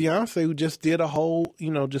 Yeah. Or Beyonce, who just did a whole,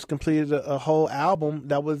 just completed a whole album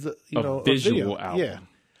that was, a visual album.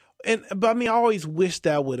 Yeah. But I mean, I always wish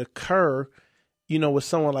that would occur, with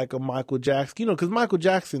someone like a Michael Jackson, because Michael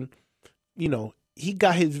Jackson, he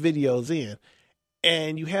got his videos in.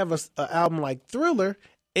 And you have an album like Thriller,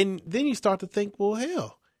 and then you start to think, well,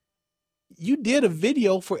 hell, you did a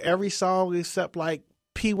video for every song except like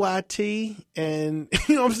PYT, and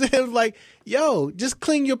you know what I'm saying? Like, yo, just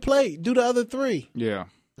clean your plate, do the other 3. Yeah.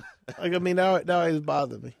 Like, I mean, that always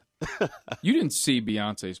bothered me. You didn't see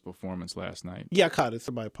Beyonce's performance last night. Yeah, I caught it.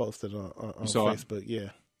 Somebody posted on Facebook. It?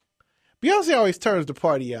 Yeah. Beyonce always turns the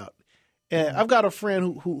party out. And I've got a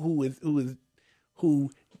friend who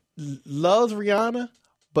loves Rihanna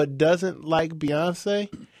but doesn't like Beyonce,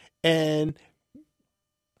 and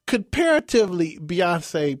comparatively,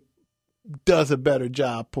 Beyonce does a better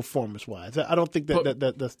job performance-wise. I don't think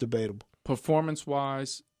that's debatable.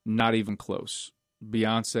 Performance-wise, not even close.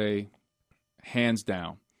 Beyonce, hands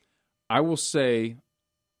down. I will say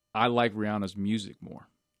I like Rihanna's music more.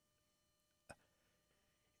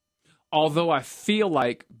 Although I feel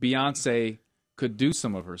like Beyonce could do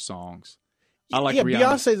some of her songs. I like Rihanna.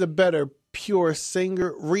 Beyonce's a better pure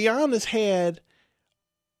singer. Rihanna's had,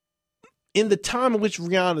 in the time in which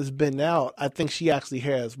Rihanna's been out, I think she actually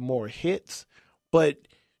has more hits. But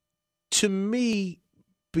to me,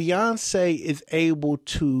 Beyonce is able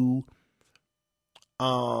to,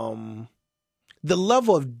 the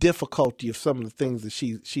level of difficulty of some of the things that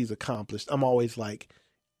she's accomplished, I'm always like,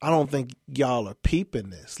 I don't think y'all are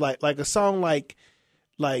peeping this. Like a song like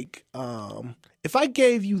if I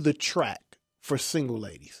gave you the track for Single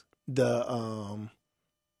Ladies, the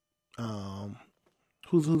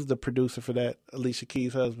who's the producer for that? Alicia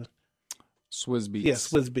Keys' husband? Swizz Beatz. Yeah,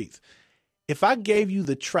 Swizz Beatz. If I gave you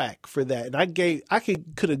the track for that, and I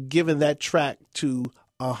could have given that track to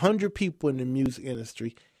 100 people in the music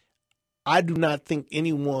industry, I do not think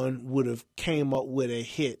anyone would have came up with a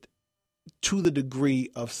hit to the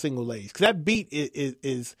degree of Single Ladies. Because that beat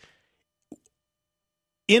is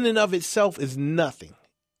in and of itself is nothing.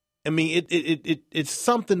 I mean, it's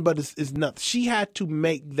something, but it's nothing. She had to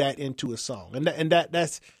make that into a song, and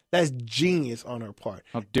that's genius on her part.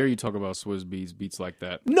 How dare you talk about Swizz Beatz beats like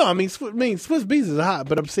that? No, I mean Swizz Beatz is hot,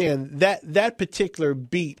 but I'm saying that particular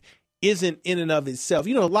beat isn't in and of itself.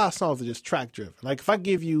 A lot of songs are just track driven. Like if I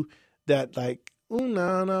give you that, like ooh,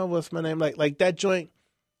 no, what's my name? Like that joint.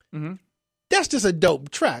 Mm-hmm. That's just a dope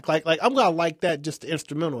track. Like I'm gonna like that, just the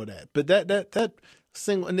instrumental of that. But that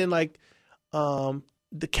single, and then like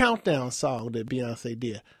the countdown song that Beyonce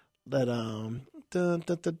did, that dun, dun,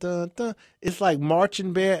 dun, dun, dun, it's like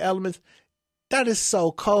marching band elements. That is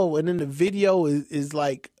so cool. And then the video is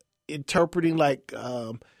like interpreting like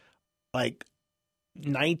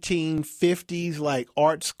 1950s like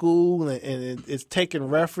art school, and it's taking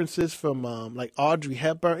references from like Audrey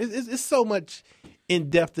Hepburn. It's so much in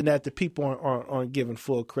depth in that people aren't giving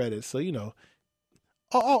full credit. So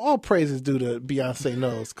all praises due to Beyonce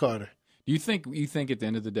Knowles Carter. Do you think at the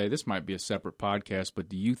end of the day, this might be a separate podcast, but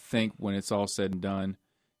do you think when it's all said and done,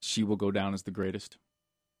 she will go down as the greatest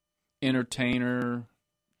entertainer,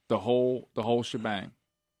 the whole shebang?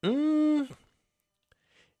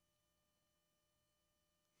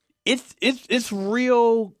 It's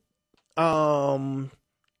real.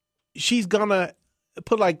 She's gonna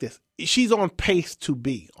put it like this. She's on pace to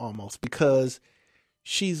be, almost, because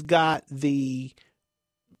she's got the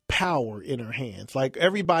power in her hands. Like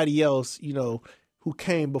everybody else, who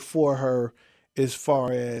came before her, as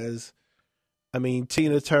far as,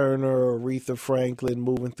 Tina Turner, Aretha Franklin,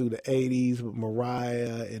 moving through the 80s with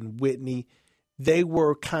Mariah and Whitney, they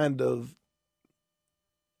were kind of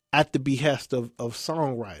at the behest of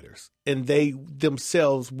songwriters, and they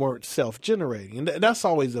themselves weren't self-generating. And that's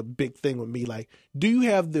always a big thing with me. Like, do you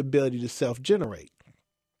have the ability to self-generate?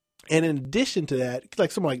 And in addition to that,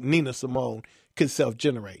 like someone like Nina Simone could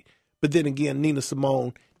self-generate. But then again, Nina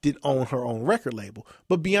Simone did own her own record label.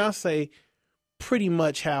 But Beyonce, pretty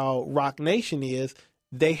much how Rock Nation is,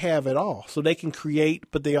 they have it all. So they can create,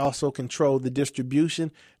 but they also control the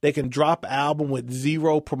distribution. They can drop an album with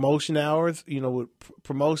 0 promotion hours, with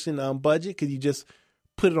promotion budget, because you just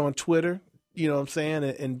put it on Twitter, you know what I'm saying,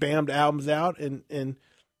 and bam, the album's out. And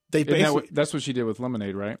they basically... That's what she did with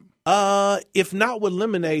Lemonade, right? If not with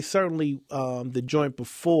Lemonade, certainly the joint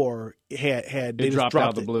before had they dropped out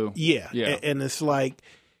of the blue. Yeah. And it's like,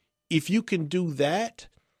 if you can do that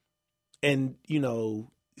and,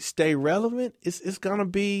 stay relevant, it's gonna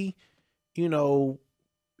be,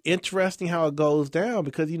 interesting how it goes down,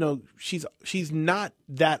 because she's not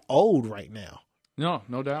that old right now.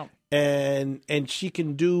 No doubt. And she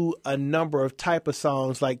can do a number of type of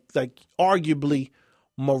songs like arguably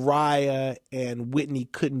Mariah and Whitney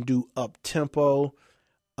couldn't do up tempo.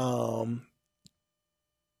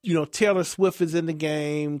 Taylor Swift is in the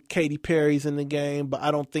game, Katy Perry's in the game, but I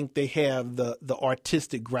don't think they have the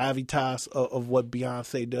artistic gravitas of what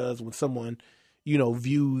Beyonce does when someone,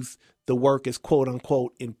 views the work as quote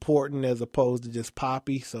unquote important as opposed to just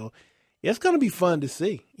poppy. So it's going to be fun to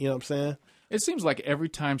see. You know what I'm saying? It seems like every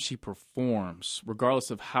time she performs,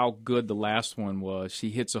 regardless of how good the last one was, she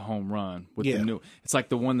hits a home run with the new. It's like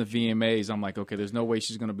the VMAs. I'm like, okay, there's no way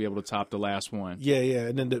she's going to be able to top the last one. Yeah.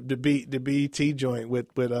 And then the BET joint with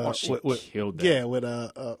she killed that. Yeah,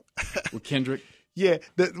 with Kendrick. Yeah,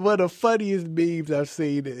 one of the funniest memes I've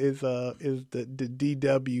seen is the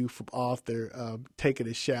DW from Author taking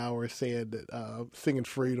a shower saying that singing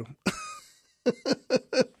Freedom.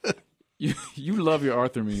 You love your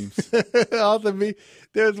Arthur memes. Arthur meme.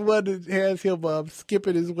 There's one that has him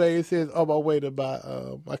skipping his way. It says, "On my way to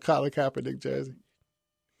my Colin Kaepernick jersey."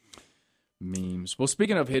 Memes. Well,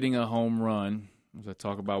 speaking of hitting a home run, as I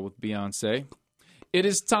talk about with Beyonce, it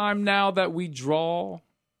is time now that we draw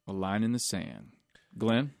a line in the sand.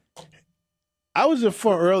 Glenn? I was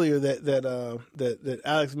informed earlier that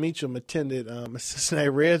Alex Meacham attended a Cincinnati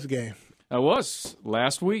Reds game. That was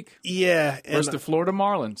last week. Yeah. Versus the Florida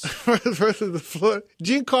Marlins. Versus the Florida...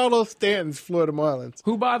 Giancarlo Stanton's Florida Marlins.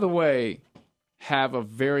 Who, by the way, have a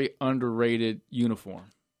very underrated uniform.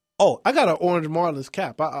 Oh, I got an orange Marlins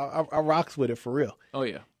cap. I rocks with it for real. Oh,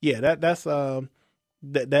 yeah. Yeah, that's...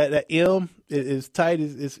 That M is tight.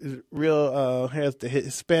 Is real. Has the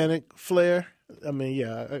Hispanic flair.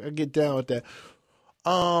 I get down with that.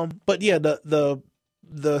 But yeah,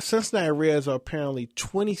 the Cincinnati Reds are apparently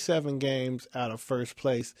 27 games out of first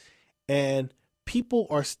place, and people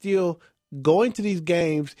are still going to these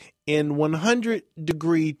games in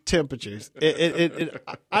 100-degree temperatures.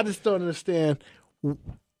 I just don't understand.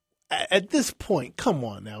 At this point, come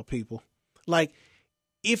on now, people. Like,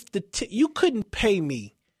 if you couldn't pay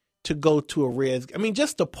me to go to a Reds,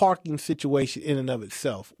 just the parking situation in and of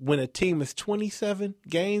itself, when a team is 27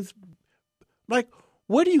 games, like,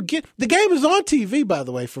 what do you get? The game is on TV, by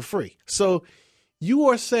the way, for free. So you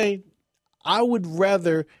are saying I would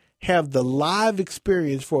rather have the live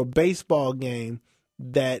experience for a baseball game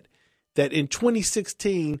that in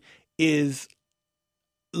 2016 is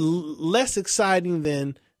less exciting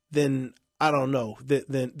than I don't know,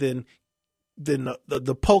 than than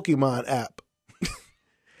the Pokemon app.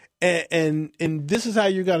 and this is how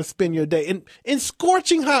you got to spend your day in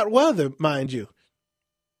scorching hot weather, mind you.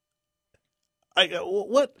 In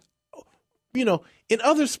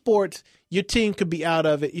other sports, your team could be out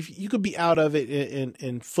of it. If you could be out of it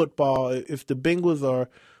in football, if the Bengals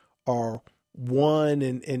are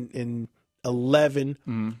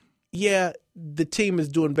 1-11, yeah, the team is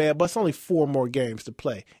doing bad, but it's only 4 more games to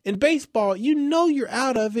play. In baseball, you're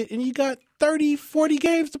out of it, and you got 30, 40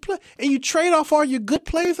 games to play, and you trade off all your good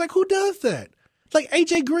players. Like, who does that? Like,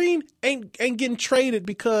 A.J. Green ain't getting traded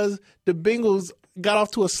because the Bengals got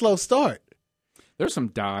off to a slow start. There's some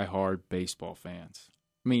diehard baseball fans.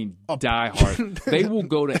 I mean, diehard. They will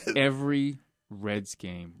go to every Reds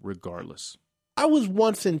game regardless. I was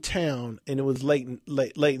once in town, and it was late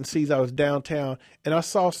in season. I was downtown, and I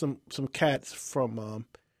saw some cats from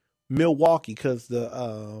Milwaukee because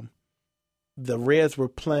the Reds were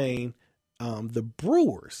playing the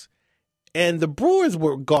Brewers, and the Brewers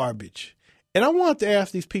were garbage. And I wanted to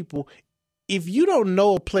ask these people, if you don't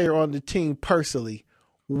know a player on the team personally,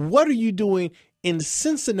 what are you doing in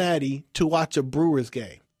Cincinnati to watch a Brewers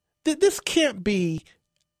game? This can't be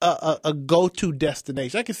a go-to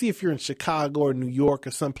destination. I can see if you're in Chicago or New York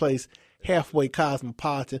or someplace halfway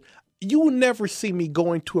cosmopolitan. You will never see me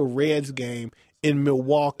going to a Reds game in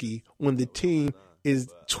Milwaukee when the team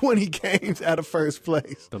is 20 games out of first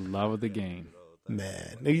place. The love of the game.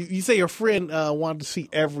 Man, you say your friend wanted to see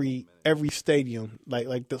every stadium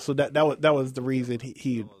so that was the reason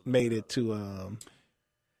he made it to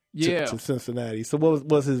Cincinnati. So what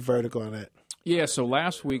was his verdict on that? Yeah, so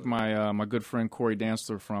last week my good friend Corey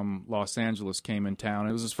Dantzler from Los Angeles came in town.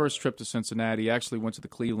 It was his first trip to Cincinnati. He actually went to the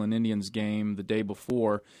Cleveland Indians game the day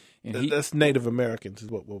before. And that's Native Americans is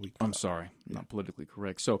what we call. I'm sorry, not politically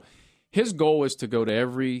correct. So his goal is to go to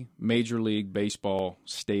every Major League Baseball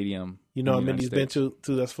stadium. You know how many he's been to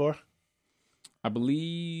thus far? I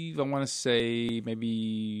want to say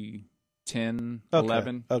maybe 10,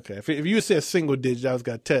 11. Okay. If you say a single digit, I was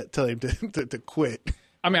going to tell him to quit.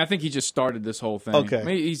 I mean, I think he just started this whole thing. Okay. I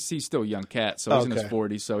mean, he's still a young cat, so he's in his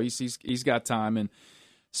 40s, so he's got time. And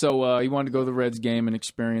so he wanted to go to the Reds game and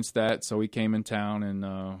experience that, so he came in town. And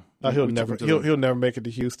he'll never make it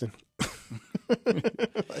to Houston.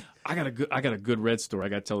 I got a good Red story. I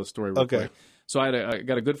got to tell the story real quick. So I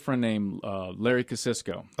got a good friend named Larry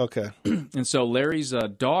Kosciuszko. Okay. And so Larry's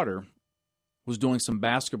daughter was doing some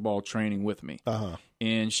basketball training with me. Uh-huh.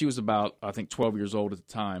 And she was about, I think, 12 years old at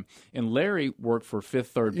the time. And Larry worked for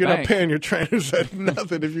Fifth Third You're Bank. You're not paying your trainers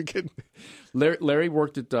nothing if you can. Larry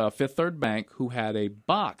worked at Fifth Third Bank, who had a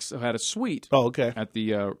suite at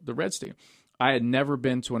the Red Stadium. I had never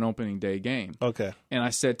been to an opening day game. Okay. And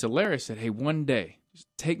I said to Larry, hey, one day, just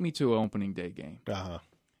take me to an opening day game. Uh-huh.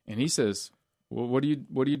 And he says, well, what are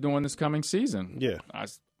you doing this coming season? Yeah. I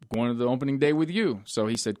was going to the opening day with you. So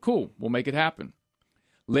he said, cool, we'll make it happen.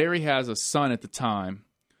 Larry has a son at the time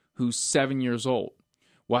who's 7 years old.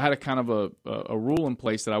 Well, I had a kind of a rule in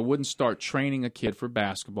place that I wouldn't start training a kid for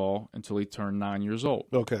basketball until he turned 9 years old.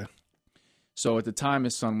 Okay. So at the time,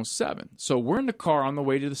 his son was 7. So we're in the car on the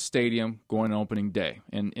way to the stadium going to opening day.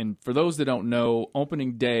 And for those that don't know,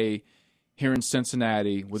 opening day here in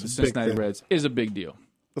Cincinnati with the Cincinnati Reds is a big deal.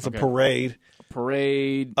 It's a parade.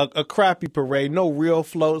 A crappy parade. No real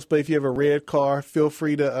floats, but if you have a red car, feel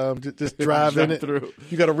free to just drive in it. Through.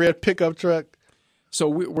 You got a red pickup truck. So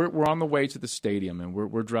we're on the way to the stadium, and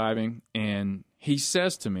we're driving, and he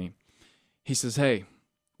says to me, he says, hey,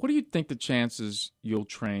 what do you think the chances you'll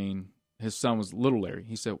train? His son was little Larry.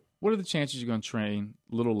 He said, what are the chances you're going to train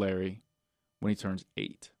little Larry when he turns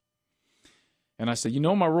 8? And I said, you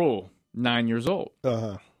know my rule, 9 years old.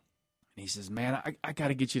 Uh-huh. And he says, man, I got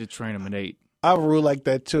to get you to train him at 8. I have a rule like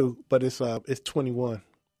that too, but it's 21.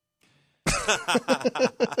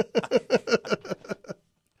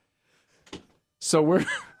 So we're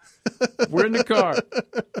in the car.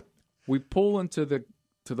 We pull into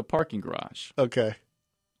the parking garage. Okay.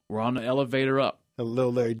 We're on the elevator up. A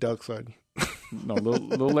little Larry ducks on you. No,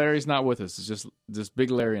 little Larry's not with us. It's just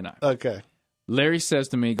big Larry and I. Okay. Larry says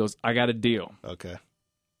to me, he goes, I got a deal. Okay.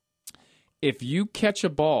 If you catch a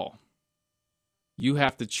ball, you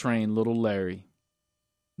have to train little Larry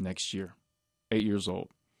next year, 8 years old.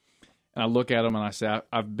 And I look at him and I say,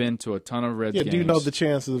 I've been to a ton of Reds games. Do you know the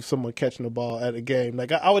chances of someone catching the ball at a game?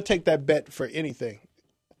 Like, I would take that bet for anything.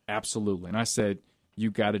 Absolutely. And I said,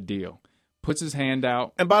 you got a deal. Puts his hand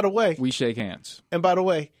out. And by the way, we shake hands. And by the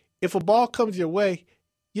way, if a ball comes your way,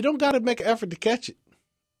 you don't got to make an effort to catch it.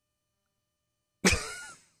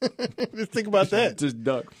 Just think about that. Just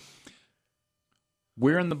duck.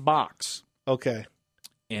 We're in the box. Okay.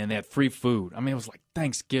 And they had free food. I mean, it was like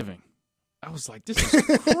Thanksgiving. I was like, this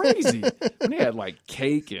is crazy. And they had like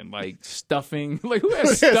cake and like stuffing. Like, who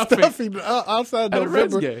has stuffing outside at a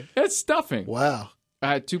Reds November? game? That's stuffing. Wow.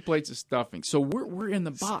 I had 2 plates of stuffing. So we're in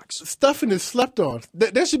the box. Stuffing is slept on.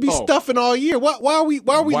 There should be stuffing all year. Why are we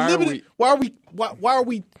limited? Why are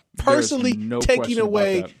we personally taking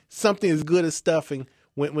away something as good as stuffing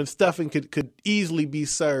when stuffing could easily be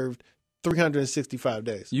served 365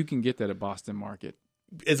 days? You can get that at Boston Market.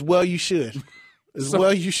 As well you should.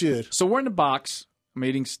 Well you should. So we're in the box. I'm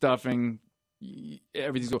eating stuffing.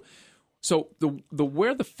 Everything's going. So the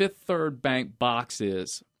where the Fifth Third Bank box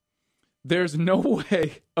is, there's no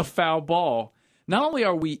way a foul ball. Not only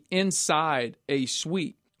are we inside a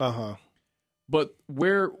suite, but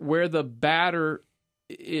where the batter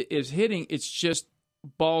is hitting, it's just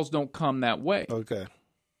balls don't come that way. Okay.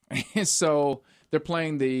 And so they're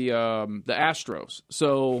playing the Astros.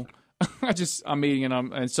 So I'm eating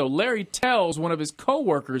and so Larry tells one of his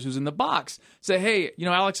coworkers who's in the box, say, hey,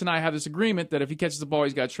 Alex and I have this agreement that if he catches the ball,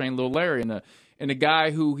 he's got to train little Larry. And the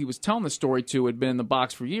guy who he was telling the story to had been in the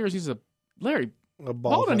box for years. He said, Larry,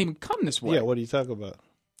 ball doesn't even come this way. Yeah, what are you talking about?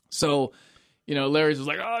 So, Larry's was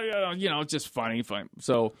like, oh yeah, it's just funny.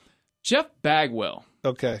 So Jeff Bagwell,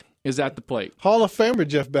 is at the plate. Hall of Famer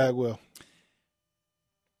Jeff Bagwell.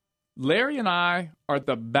 Larry and I are at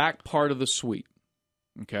the back part of the suite.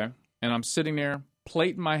 Okay. And I'm sitting there,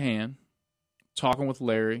 plate in my hand, talking with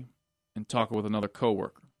Larry and talking with another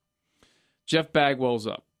coworker. Jeff Bagwell's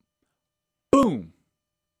up. Boom!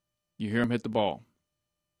 You hear him hit the ball.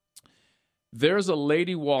 There's a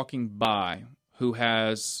lady walking by who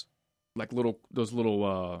has like those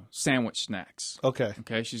little sandwich snacks. Okay.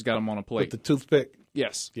 She's got them on a plate. With the toothpick?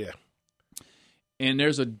 Yes. Yeah. And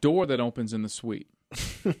there's a door that opens in the suite.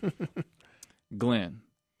 Glenn,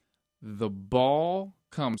 the ball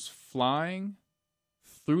comes flying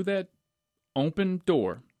through that open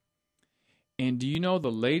door, and do you know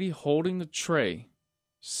the lady holding the tray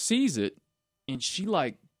sees it, and she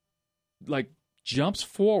like jumps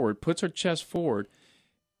forward, puts her chest forward,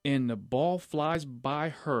 and the ball flies by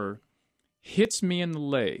her, hits me in the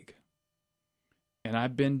leg, and I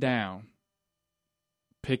bend down,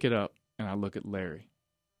 pick it up, and I look at Larry,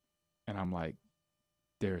 and I'm like,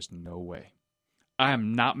 there's no way. I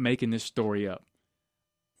am not making this story up.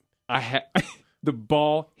 The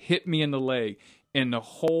ball hit me in the leg, and the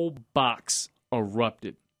whole box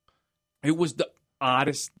erupted. It was the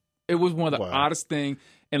oddest. It was one of the oddest things.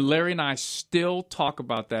 And Larry and I still talk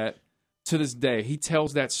about that to this day. He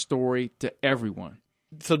tells that story to everyone.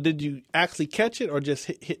 So did you actually catch it, or just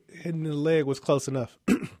hitting the leg was close enough?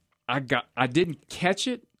 I didn't catch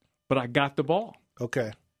it, but I got the ball.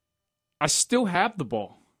 Okay. I still have the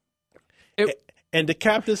ball. And to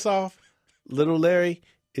cap this off, little Larry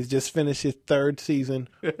is just finished his 3rd season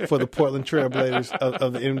for the Portland Trailblazers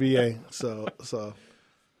of the NBA. So,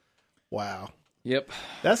 wow. Yep.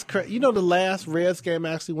 That's crazy. The last Reds game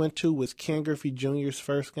I actually went to was Ken Griffey Jr.'s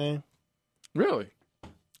first game. Really?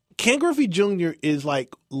 Ken Griffey Jr. is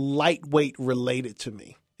like lightweight related to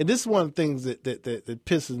me. And this is one of the things that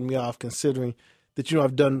pisses me off, considering that,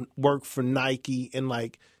 I've done work for Nike, and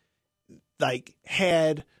like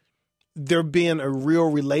had there been a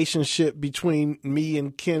real relationship between me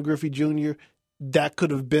and Ken Griffey Jr., that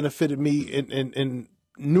could have benefited me in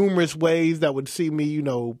numerous ways that would see me,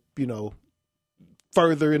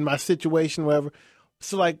 further in my situation, whatever.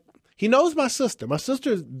 So like, he knows my sister. My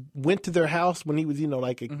sister went to their house when he was,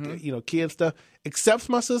 like a kid and stuff. Accepts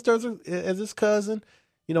my sister as his cousin.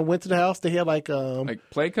 Went to the house. They had like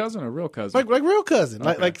play cousin or real cousin? Like real cousin.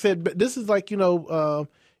 Okay. Like I said, but this is like he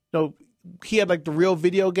had like the real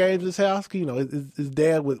video games in his house. His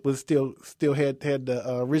dad was still had the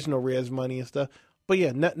original Reds money and stuff. But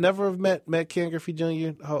yeah, never have met Ken Griffey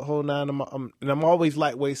Jr. whole nine. And I'm always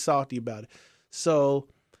lightweight salty about it. So,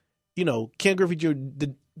 Ken Griffey Jr.,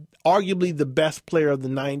 arguably the best player of the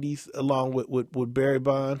 '90s, along with Barry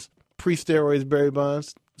Bonds, pre-steroids Barry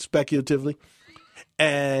Bonds, speculatively.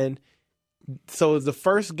 And so it was the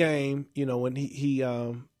first game, when he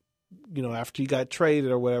after he got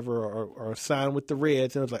traded or whatever, or signed with the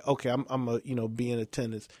Reds, and it was like, okay, I'm a be in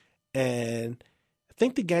attendance. And I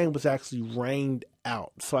think the game was actually rained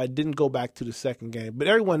out, so I didn't go back to the second game. But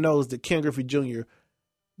everyone knows that Ken Griffey Jr.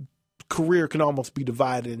 career can almost be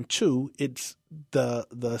divided in two. It's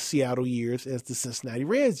the Seattle years as the Cincinnati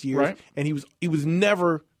Reds years, right. And he was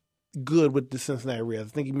never good with the Cincinnati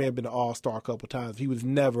Reds. I think he may have been an all-star a couple of times. He was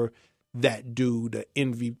never that dude, the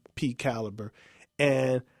MVP caliber.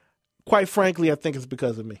 And quite frankly, I think it's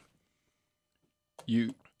because of me.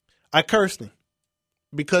 I cursed him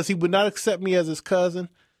because he would not accept me as his cousin.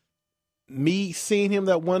 Me seeing him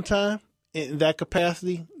that one time, in that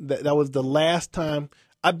capacity. That was the last time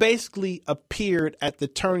I basically appeared at the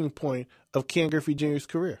turning point of Ken Griffey Jr.'s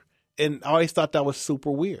career. And I always thought that was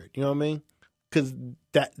super weird. You know what I mean? Because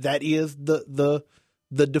that is the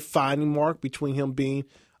defining mark between him being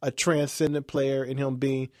a transcendent player and him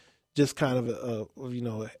being just kind of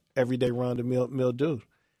a everyday run-of-the-mill dude.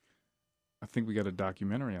 I think we got a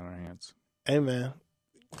documentary on our hands. Hey, man.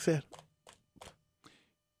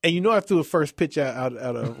 And I threw a first pitch out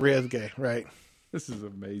of Reds game, right? This is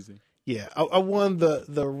amazing. Yeah, I won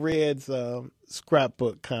the Reds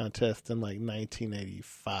scrapbook contest in like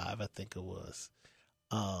 1985, I think it was.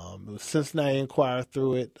 It was Cincinnati Enquirer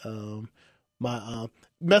through it. My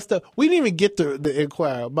messed up. We didn't even get the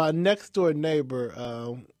Enquirer. My next door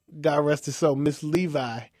neighbor, God rest his soul, Miss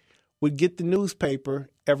Levi, would get the newspaper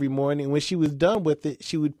every morning. And when she was done with it,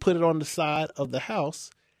 she would put it on the side of the house.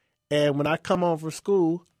 And when I come home from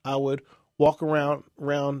school, I would walk around,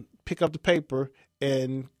 pick up the paper,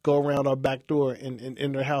 and go around our back door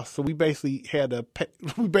in their house. So we basically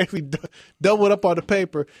doubled up on the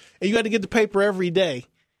paper, and you had to get the paper every day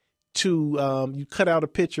to you cut out a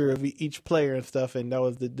picture of each player and stuff, and that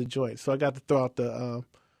was the joint. So I got to throw out the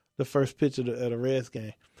first pitch of the Reds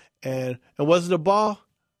game, and was it a ball?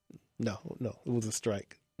 No, it was a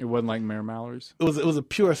strike. It wasn't like Mayor Mallory's. It was a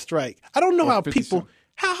pure strike. I don't know how people.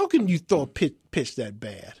 How can you throw a pitch that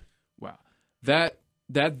bad? Wow, that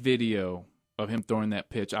video of him throwing that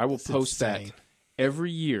pitch, I will post that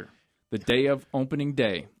every year, the day of opening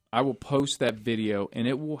day. I will post that video, and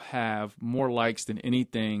it will have more likes than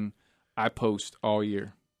anything I post all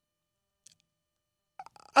year.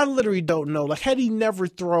 I literally don't know. Like, had he never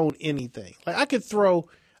thrown anything, like I could throw.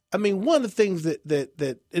 I mean, one of the things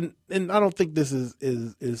that and I don't think this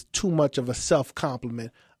is too much of a self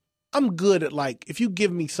compliment. I'm good at, like, if you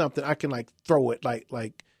give me something, I can like throw it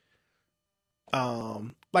like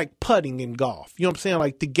putting in golf. You know what I'm saying?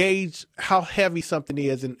 Like, to gauge how heavy something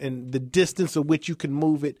is and the distance of which you can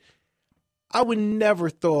move it. I would never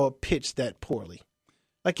throw a pitch that poorly.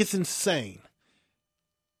 Like, it's insane.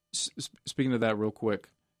 Speaking of that real quick,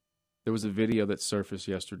 there was a video that surfaced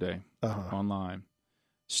yesterday online.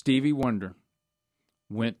 Stevie Wonder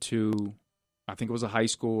went to, I think it was a high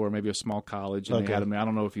school or maybe a small college, and they had him. I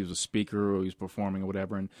don't know if he was a speaker or he was performing or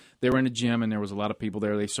whatever. And they were in a gym, and there was a lot of people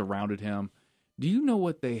there. They surrounded him. Do you know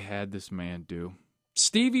what they had this man do?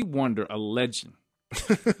 Stevie Wonder, a legend,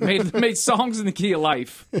 made songs in the key of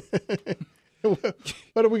life.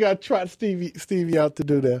 What do we got to trot Stevie out to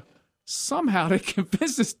do there? Somehow they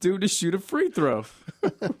convinced this dude to shoot a free throw.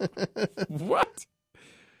 What?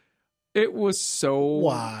 It was so...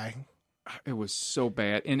 Why? It was so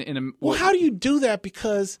bad. Well, how do you do that?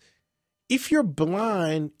 Because if you're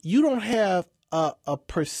blind, you don't have a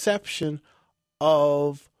perception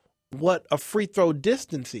of what a free throw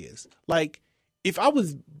distance is. Like, if I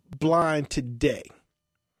was blind today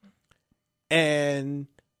and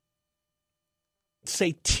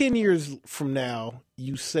say 10 years from now,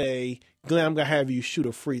 you say, Glenn, I'm going to have you shoot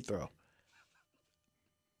a free throw.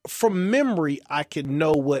 From memory, I can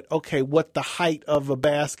know what the height of a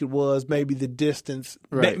basket was, maybe the distance.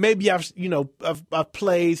 Right. Maybe I've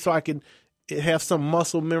played, so I can have some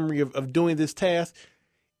muscle memory of doing this task.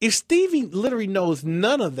 If Stevie literally knows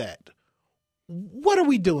none of that, what are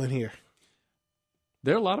we doing here?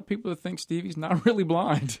 There are a lot of people that think Stevie's not really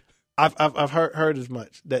blind. I've heard as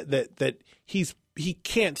much that he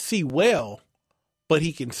can't see well, but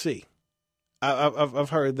he can see. I've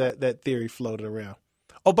heard that theory floated around.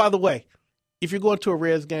 Oh, by the way, if you're going to a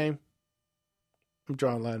Reds game, I'm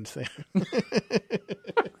drawing a line in the sand.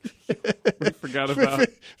 We forgot about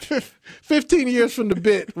 15 years from the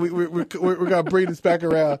bit. We're gonna bring this back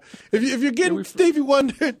around. If you're getting Stevie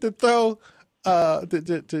Wonder to throw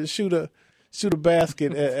to shoot a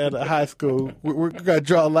basket at a high school, we're gonna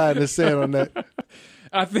draw a line in the sand on that.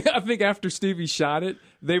 I think after Stevie shot it,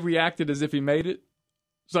 they reacted as if he made it.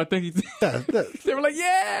 So I think they were like,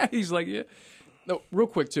 "Yeah." He's like, "Yeah." No, real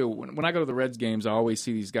quick too. When I go to the Reds games, I always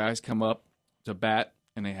see these guys come up to bat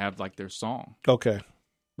and they have like their song. Okay.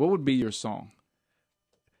 What would be your song?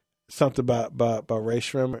 Something about Ray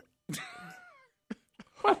Shrimmer.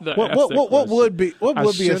 What would be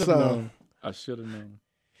a song? Known. I should have known.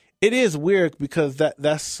 It is weird because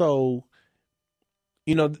that's so.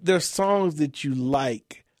 There's songs that you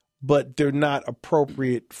like, but they're not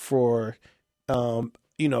appropriate for,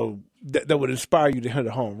 that would inspire you to hit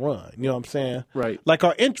a home run. You know what I'm saying? Right. Like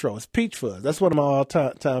our intro is Peach Fuzz. That's one of my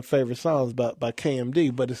all-time favorite songs by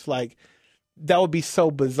KMD. But it's like, that would be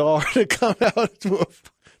so bizarre to come out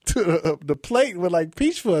to the plate with like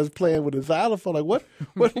Peach Fuzz playing with his xylophone. Like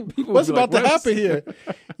what's about to happen here?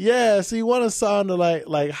 Yeah, so you want a song that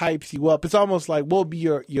like hypes you up. It's almost like what would be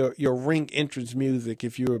your ring entrance music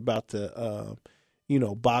if you were about to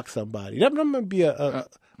box somebody. That might be a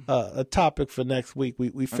topic for next week.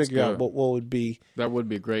 We figure out what would be. That would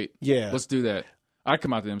be great. Yeah, let's do that. I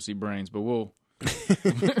come out to MC Brains, but we'll.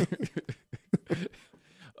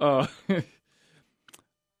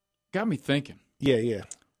 Got me thinking. Yeah.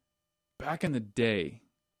 Back in the day,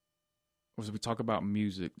 as we talk about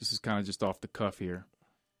music, this is kind of just off the cuff here.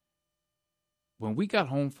 When we got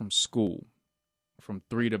home from school, from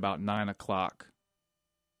 3 to about 9 o'clock,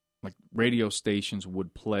 like radio stations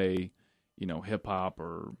would play, hip hop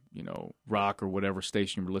or, rock or whatever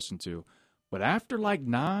station you were listening to. But after like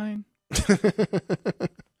 9,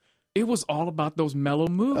 it was all about those mellow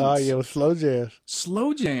moods. Oh, yeah, it was slow jams.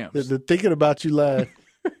 Slow jams. The thinking about you line.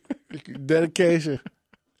 Dedication.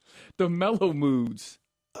 The mellow moods.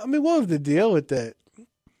 I mean, what was the deal with that?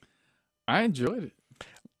 I enjoyed it.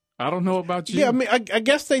 I don't know about you. Yeah, I mean, I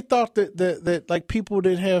guess they thought that like people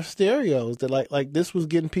didn't have stereos. That like this was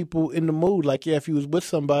getting people in the mood. Like, yeah, if you was with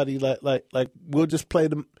somebody, like we'll just play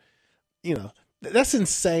them. That's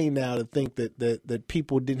insane now to think that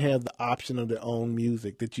people didn't have the option of their own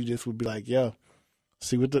music. That you just would be like, yo,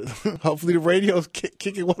 see what hopefully the radio's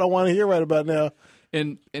kicking what I want to hear right about now.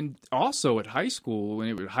 And also at high school, when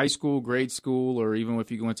it was high school, grade school, or even if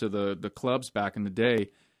you went to the clubs back in the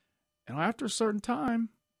day, after a certain time,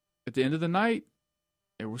 at the end of the night,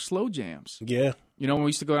 there were slow jams. Yeah. When we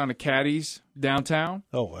used to go down to Caddies downtown.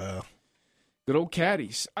 Oh, wow. Good old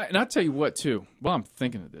Caddies. And I'll tell you what, too, while I'm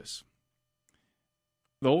thinking of this,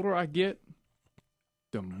 the older I get,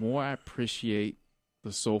 the more I appreciate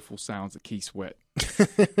the soulful sounds of Keith Sweat.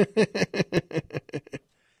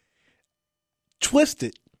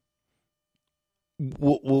 Twisted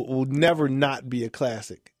will never not be a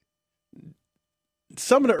classic.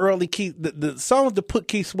 Some of the early Keith, the songs that put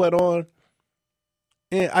Keith Sweat on,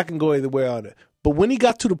 I can go either way on it. But when he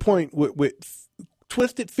got to the point with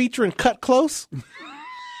Twisted featuring Cut Close,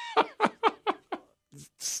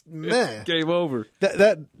 man, game over.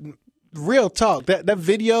 That real talk. That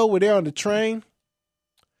video where they're on the train,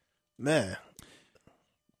 man.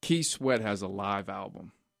 Keith Sweat has a live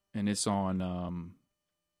album. And it's on,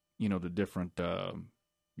 the different,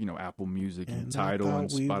 Apple Music and Tidal and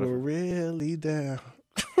Spotify. We were really down.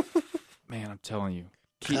 Man, I'm telling you,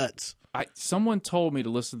 Cuts. Someone told me to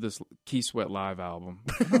listen to this Keith Sweat live album.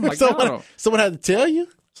 I'm like, someone had to tell you.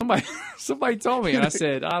 Somebody told me, and I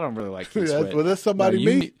said, I don't really like Keith Sweat. Well, that's somebody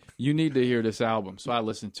me. You need to hear this album. So I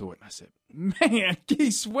listened to it, and I said, man,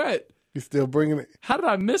 Keith Sweat. You're still bringing it. How did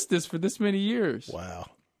I miss this for this many years? Wow.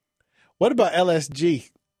 What about LSG?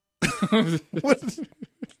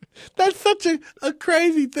 That's such a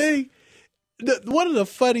crazy thing. One of the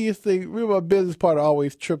funniest things, my business partner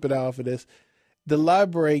always tripping out for this. The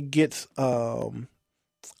library gets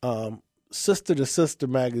Sister to Sister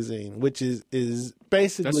magazine, which is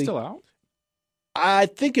basically that's still out. I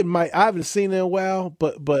think it might. I haven't seen it in a while,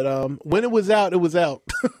 but when it was out, it was out.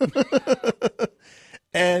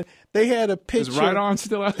 And they had a picture. Is Right On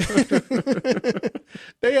still out?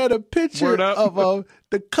 They had a picture of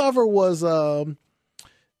the cover was the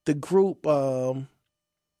group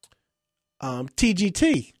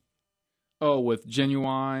TGT. Oh, with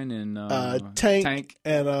Genuine and Tank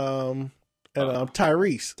and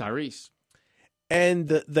Tyrese. Tyrese. And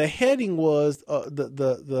the heading was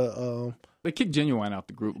they kicked Genuine out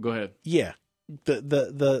the group. Go ahead. Yeah.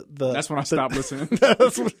 That's when I stopped listening.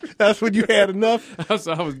 That's when you had enough. That's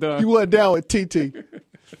when I was done. You went down with TT.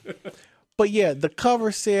 But yeah, the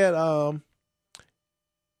cover said,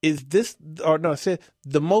 "Is this or no?" It said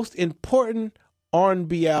the most important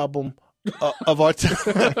R&B album of our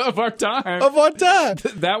time. Of our time. Of our time.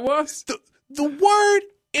 That was the word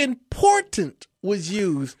 "important" was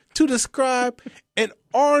used to describe an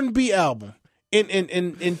R&B album in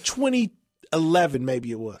 2011,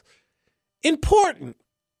 maybe it was. Important.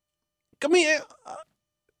 I mean,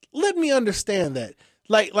 let me understand that.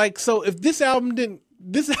 Like, so if this album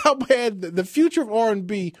had the future of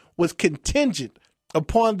R&B was contingent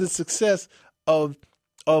upon the success of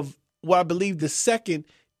what I believe the second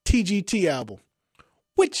TGT album,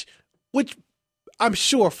 which I'm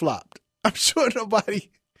sure flopped. I'm sure nobody.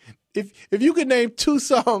 If you could name 2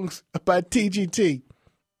 songs by TGT,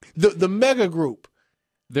 the mega group.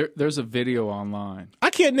 There's a video online. I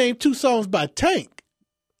can't name 2 songs by Tank,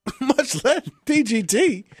 much less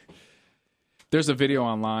TGT. There's a video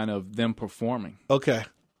online of them performing. Okay.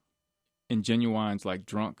 And Genuine's like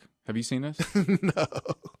drunk. Have you seen this? No.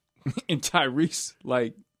 And Tyrese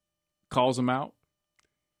like calls him out.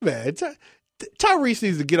 Man, Tyrese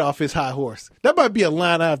needs to get off his high horse. That might be a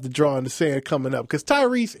line I have to draw in the sand coming up, because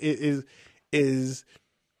Tyrese is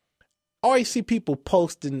I always see people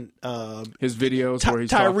posting his videos where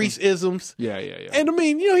he's Tyrese isms. Yeah. And I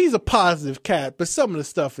mean, he's a positive cat, but some of the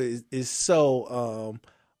stuff is so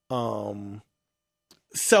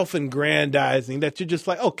self-aggrandizing that you're just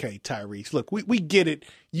like, okay, Tyrese, look, we get it.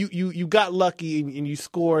 You got lucky and you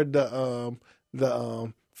scored the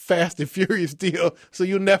Fast and Furious deal, so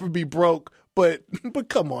you'll never be broke. But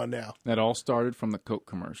come on now. That all started from the Coke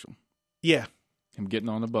commercial. Yeah. Him getting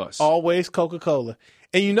on the bus. Always Coca-Cola.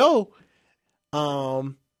 And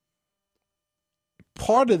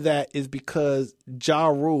part of that is because Ja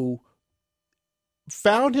Rule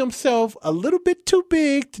found himself a little bit too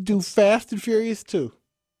big to do Fast and Furious 2.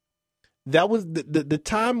 That was the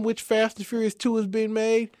time in which Fast and Furious 2 was being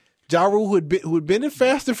made. Ja Rule, who had been in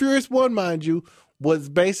Fast and Furious 1, mind you, was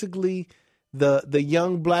basically the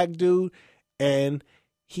young black dude, and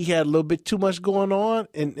he had a little bit too much going on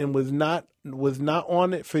and was not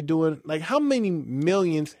on it for doing, like, how many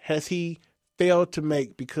millions has he failed to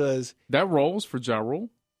make because that role was for Ja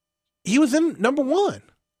Rule? He was in number 1,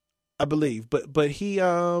 I believe, but he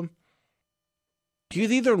was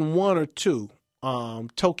either in 1 or 2,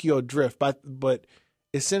 Tokyo Drift, but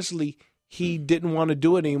essentially he didn't want to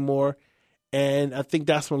do it anymore. And I think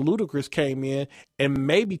that's when Ludacris came in, and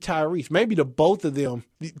maybe Tyrese, maybe the both of them,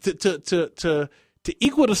 to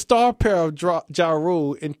equal the star power of Ja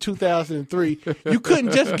Rule in 2003. You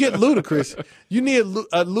couldn't just get Ludacris; you need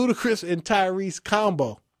a Ludacris and Tyrese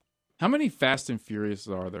combo. How many Fast and Furious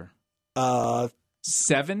are there?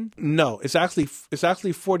 7? No, it's actually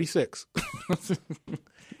 46.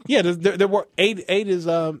 Yeah, there were 8. 8 is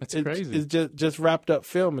that's crazy. Is just wrapped up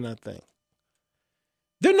filming, I think.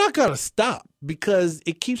 They're not going to stop because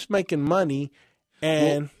it keeps making money.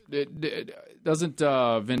 And doesn't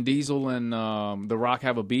Vin Diesel and The Rock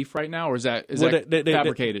have a beef right now, or is that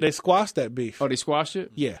fabricated? They squashed that beef. Oh, they squashed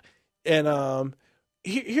it? Yeah. And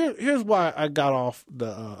here's why I got off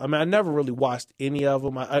the. I never really watched any of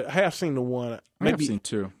them. I have seen the one. I've seen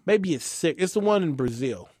 2. Maybe it's 6. It's the one in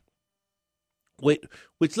Brazil.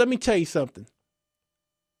 Which let me tell you something.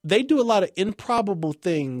 They do a lot of improbable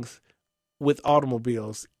things with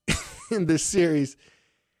automobiles in this series.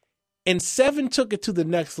 And 7 took it to the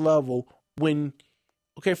next level when,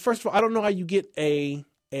 okay, first of all, I don't know how you get a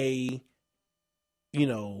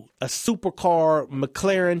supercar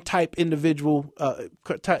McLaren type individual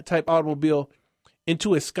type automobile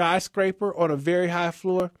into a skyscraper on a very high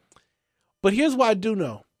floor. But here's what I do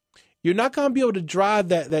know. You're not going to be able to drive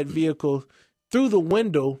that vehicle through the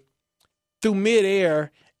window, through midair,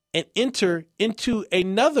 and enter into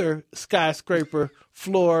another skyscraper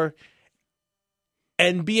floor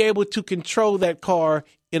and be able to control that car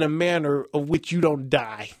in a manner of which you don't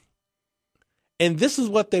die. And this is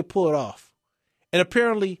what they pulled off. And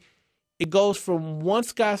apparently it goes from one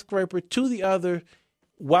skyscraper to the other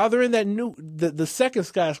while they're in that the second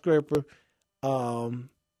skyscraper.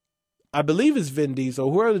 I believe it's Vin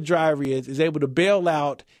Diesel, whoever the driver is able to bail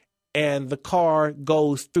out, and the car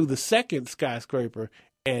goes through the second skyscraper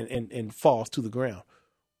and falls to the ground.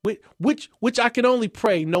 Which I can only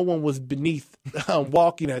pray no one was beneath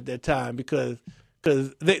walking at that time because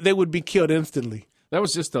they would be killed instantly. That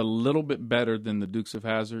was just a little bit better than the Dukes of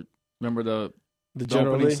Hazzard. Remember the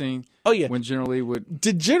General opening Lee scene? Oh yeah, when General Lee would.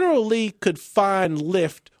 The General Lee could find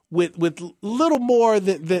lift with little more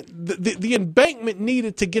than the embankment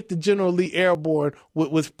needed to get the General Lee airborne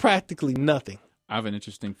was practically nothing. I have an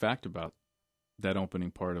interesting fact about that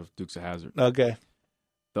opening part of Dukes of Hazzard. Okay.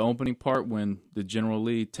 The opening part when the General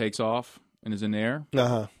Lee takes off and is in the air,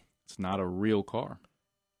 it's not a real car.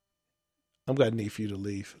 I'm going to need for you to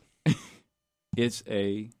leave. It's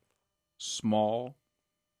a small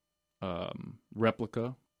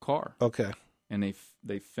replica car. Okay. And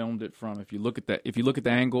they filmed it from, if you look at the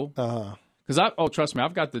angle, because trust me,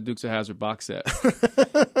 I've got the Dukes of Hazzard box set,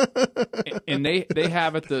 and they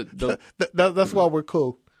have it that's why we're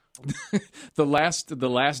cool. the last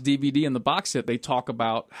DVD in the box set, they talk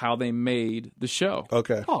about how they made the show.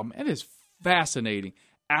 Okay. Oh man, it is fascinating,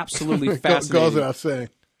 absolutely fascinating. Goes without saying.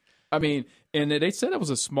 I mean, and they said it was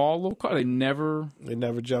a small little car. They never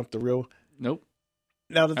jumped the real. Nope.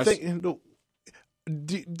 Now the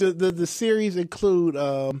series include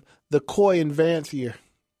the Coy and Vance year.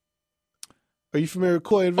 Are you familiar with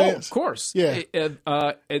Coy and Vance? Oh, of course. Yeah.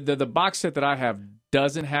 The box set that I have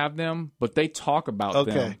doesn't have them, but they talk about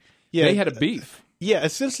them. Yeah. They had a beef. Yeah,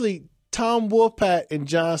 essentially Tom Woolpat and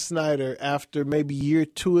John Snyder, after maybe year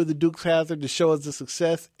 2 of the Dukes of Hazzard, the show was a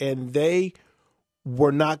success, and they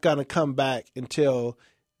were not going to come back until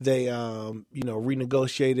they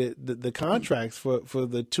renegotiated the contracts for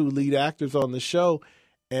the two lead actors on the show.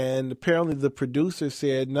 And apparently the producer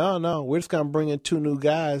said, no, we're just going to bring in two new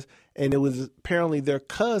guys. And it was apparently their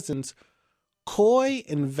cousins, Coy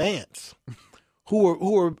and Vance, who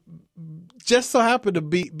were just so happened to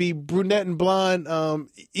be brunette and blonde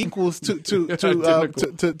equals to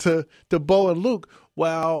Bo and Luke.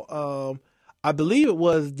 While I believe it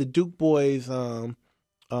was the Duke boys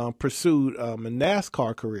pursued a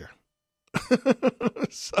NASCAR career.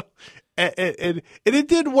 So. And it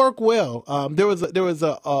did work well. There was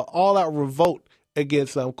a all out revolt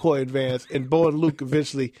against Coy and Vance, and Bo and Luke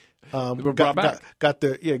eventually got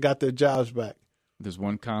their jobs back. There's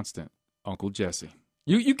one constant: Uncle Jesse.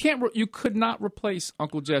 You could not replace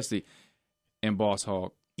Uncle Jesse and Boss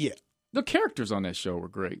Hogg. Yeah, the characters on that show were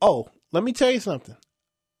great. Oh, let me tell you something.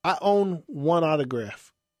 I own one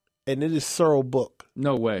autograph, and it is Searle Book.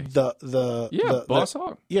 No way. Boss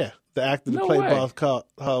Hogg. Yeah. The actor that played Boss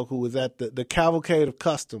Hogg, who was at the Cavalcade of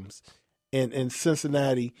Customs in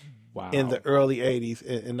Cincinnati in the early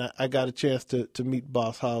 80s. And I got a chance to meet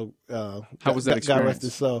Boss Hogg. How was that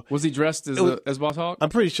experience? Was he dressed as Boss Hogg? I'm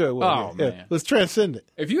pretty sure it was. Oh, man. It was transcendent.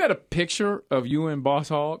 If you had a picture of you and Boss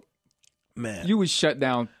Hogg, man, you would shut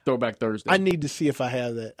down Throwback Thursday. I need to see if I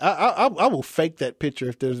have that. I will fake that picture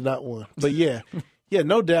if there's not one. But yeah,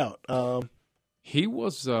 no doubt. He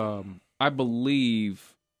was, I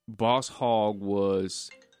believe... Boss Hogg was,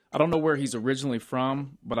 I don't know where he's originally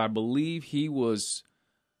from, but I believe he was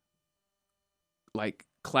like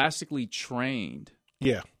classically trained.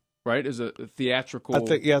 Yeah. Right? As a theatrical. I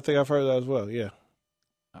think I've heard that as well. Yeah.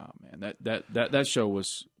 Oh man, that show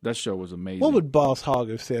was amazing. What would Boss Hogg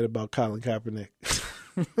have said about Colin Kaepernick?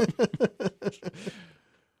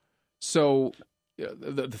 So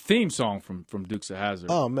the theme song from Dukes of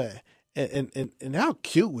Hazzard. Oh man. And how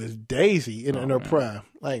cute was Daisy in her prime?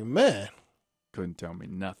 Like, man, couldn't tell me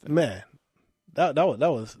nothing. Man, that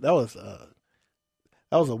was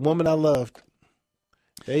a woman I loved,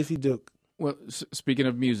 Daisy Duke. Well, speaking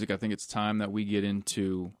of music, I think it's time that we get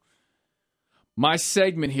into my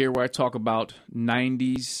segment here where I talk about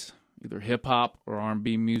 90s, either hip hop or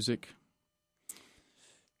R&B music.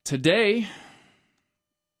 Today,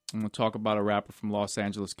 I'm going to talk about a rapper from Los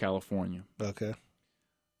Angeles, California. Okay.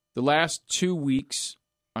 The last 2 weeks,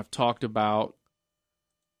 I've talked about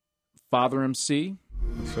Father MC.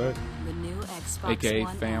 That's right. The new Xbox AKA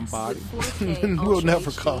One Fam S Body. with 4K We'll Ultra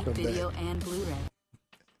never HD call him video that. and Blu-ray.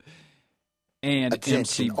 And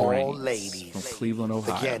Attention, MC all Brains ladies. from Cleveland,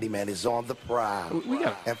 Ohio. The Candyman is on the prowl. We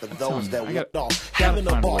got, and for those that went off gotta having a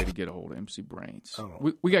find a ball. way to get a hold of MC Brains.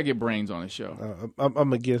 Oh. We got to get Brains on the show.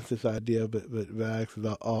 I'm against this idea, but I actually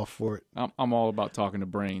all for it. I'm all about talking to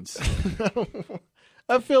Brains.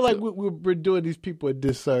 I feel like we're doing these people a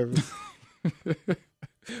disservice. Well,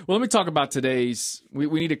 let me talk about today's. We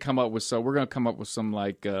need to come up with we're going to come up with some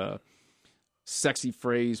like sexy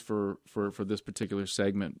phrase for this particular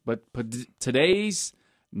segment. But today's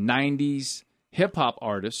 90s hip hop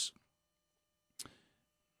artist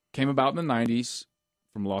came about in the 90s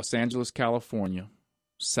from Los Angeles, California,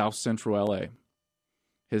 South Central LA.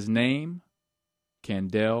 His name,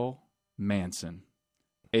 Candell Manson,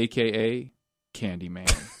 a.k.a. Candyman.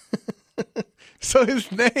 So his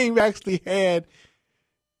name actually had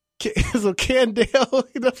so Candell.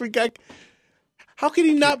 How could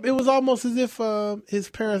he not? It was almost as if his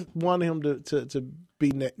parents wanted him to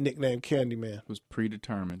be nicknamed Candyman. It was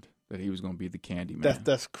predetermined that he was going to be the Candyman.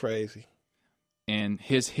 That's crazy. And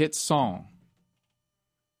his hit song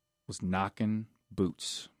was "Knockin'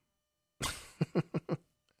 Boots."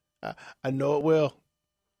 I know it well.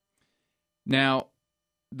 Now,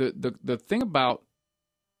 the thing about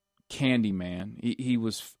Candyman, he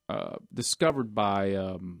was discovered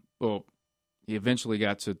by he eventually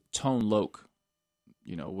got to Tone Loc.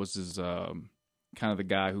 Was his kind of the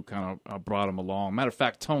guy who kind of brought him along. Matter of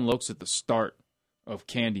fact, Tone Loc's at the start of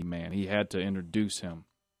Candyman. He had to introduce him.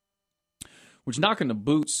 Which Knockin' the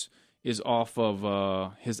Boots is off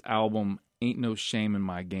of his album Ain't No Shame in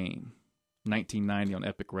My Game, 1990 on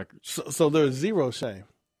Epic Records. So there's zero shame.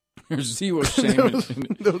 There's zero shame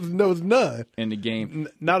there's none in the game.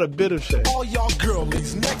 Not a bit of shame. All y'all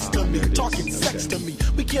girlies next to me, talking sex to me.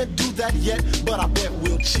 We can't do that yet, but I bet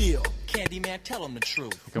we'll chill. Candyman, tell them the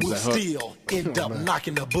truth. We'll still end up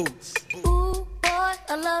knocking the boots. Ooh, boy,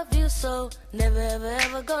 I love you so. Never, ever,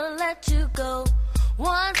 ever gonna let you go.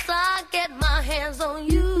 Once I get my hands on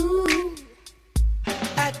you.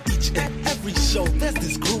 At each and every show, there's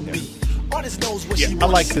this groupie. Artist knows what she wants. I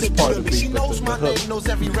like this part of the beat. She knows my name, knows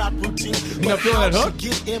every rap routine. You not feeling that hook?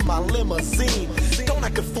 Get in my limousine. Don't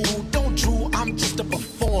act a fool, don't drool. I'm just a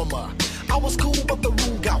performer. I was cool, but the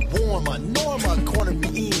room got Norma cornered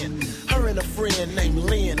me in. Her and a friend named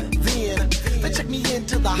Lynn. Then they took me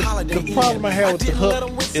into the Holiday Inn. The problem I had with the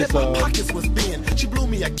hook is my pockets was bent. She blew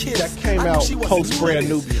me a kiss. That came out post Brand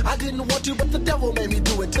Nubian. I didn't want to, but the devil made me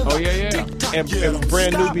do it. Oh yeah. And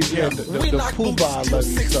Brand Nubian had the Pooh-Bah Love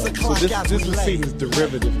You So. So this is seen as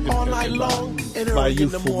derivative by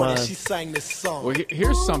youthful minds. Well,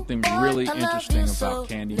 here's something really interesting about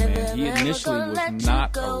Candyman. He initially was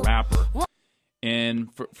not a rapper. And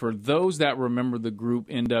for those that remember the group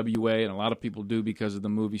NWA, and a lot of people do because of the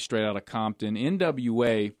movie Straight Outta Compton,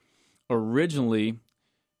 NWA originally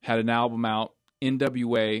had an album out,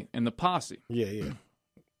 NWA and the Posse. Yeah. You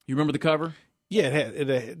remember the cover? Yeah,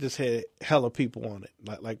 it just had hella people on it.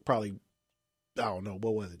 Like probably, I don't know,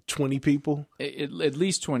 what was it, 20 people? At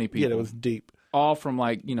least 20 people. Yeah, it was deep. All from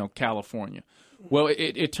California. Well,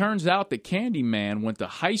 it turns out that Candyman went to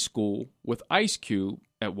high school with Ice Cube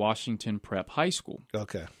at Washington Prep High School.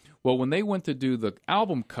 Okay. Well, when they went to do the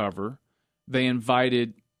album cover, they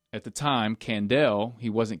invited, at the time, Candel. He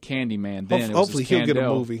wasn't Candyman then. Hopefully he'll get a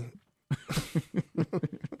movie.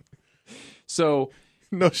 So...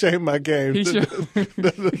 No shame my game.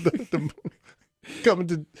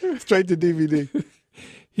 Coming straight to DVD.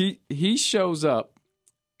 He shows up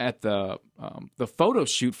at the photo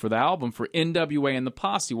shoot for the album for NWA and the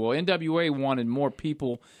Posse. Well, NWA wanted more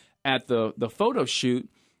people at the photo shoot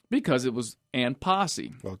because it was and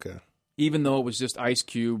Posse. Okay. Even though it was just Ice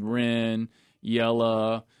Cube, Ren,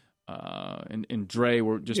 Yella, and Dre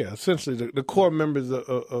were just... Yeah, essentially the core members of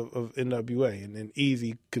NWA, and then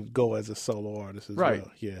Easy could go as a solo artist as well.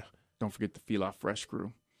 Yeah. Don't forget the Fila Fresh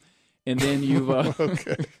crew. And then you've...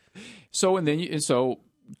 okay. So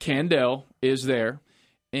Candel is there,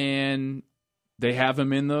 and they have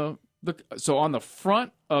him in the so on the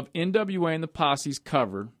front of NWA and the Posse's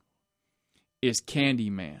cover is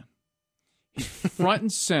Candyman. He's front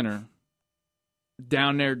and center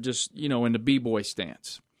down there just, in the B-boy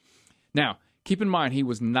stance. Now, keep in mind, he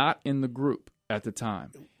was not in the group at the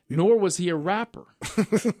time, nor was he a rapper.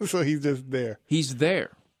 So he's just there. He's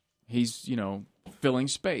there. He's, filling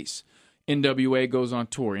space. NWA goes on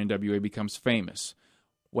tour. NWA becomes famous.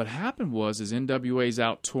 What happened was NWA's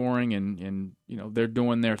out touring and they're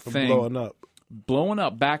doing their thing. Blowing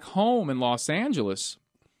up. Back home in Los Angeles,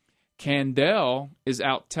 Candel is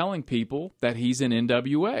out telling people that he's in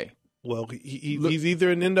NWA. Well, he's either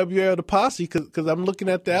in NWA or the Posse because I'm looking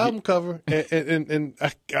at the album cover and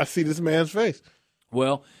I see this man's face.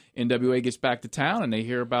 Well, NWA gets back to town and they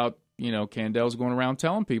hear about, Candel's going around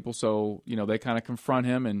telling people. So, they kind of confront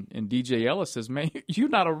him and DJ Ellis says, man, you're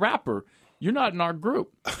not a rapper. You're not in our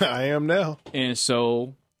group. I am now. And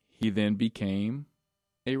so he then became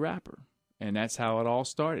a rapper. And that's how it all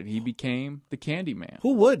started. He became the Candyman.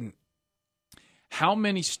 Who wouldn't? How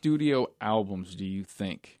many studio albums do you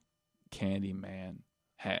think Candyman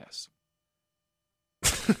has?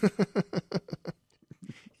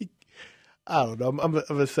 I don't know. I'm going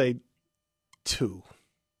to say 2.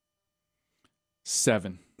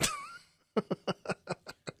 7.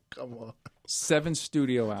 Come on. 7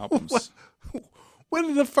 studio albums. When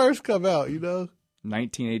did the first come out,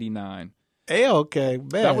 1989. Hey, okay,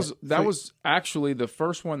 man. That was actually the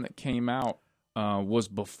first one that came out was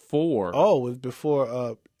before. Oh, it was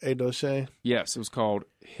before Ain't No Shame? Yes, it was called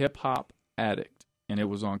Hip Hop Addict, and it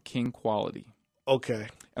was on King Quality. Okay.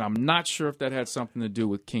 And I'm not sure if that had something to do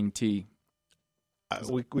with King T.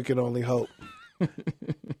 We can only hope.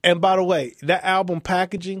 And by the way, that album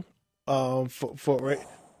packaging for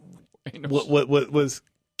what was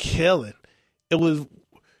killing. It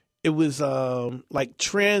was like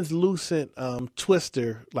translucent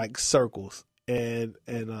Twister like circles, and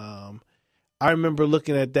I remember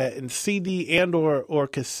looking at that in CD and or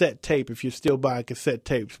cassette tape. If you're still buying cassette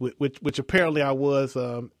tapes, which apparently I was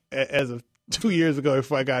as of 2 years ago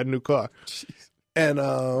before I got a new car. Jeez. And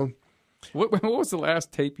what was the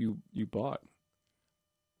last tape you bought?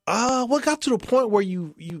 What got to the point where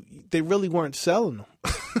they really weren't selling them.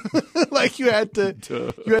 Like you had to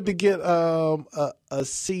get a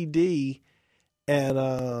CD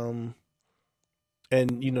and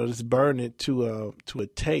just burn it to a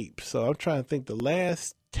tape. So I'm trying to think. The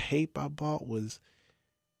last tape I bought was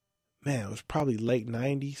probably late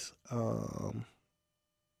 90s.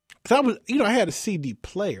 Cause I had a CD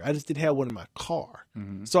player. I just didn't have one in my car,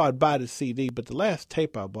 so I'd buy the CD. But the last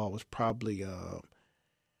tape I bought was probably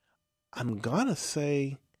I'm gonna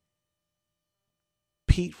say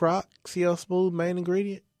Pete Rock, CL Smooth, Main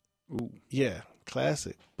Ingredient. Ooh. Yeah,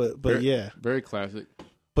 classic. But very, very classic.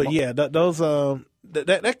 But yeah, those that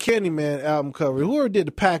Candyman album cover. Whoever did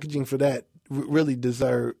the packaging for that really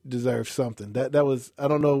deserve something. That was, I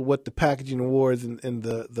don't know what the packaging awards and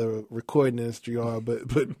the recording industry are, but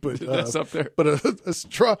that's up there. But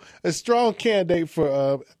a strong candidate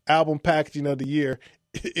for album packaging of the year,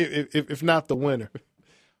 if not the winner.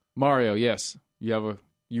 Mario, yes, you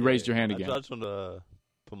raised your hand again. I just want to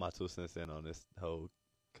put my 2 cents in on this whole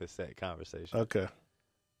cassette conversation. Okay.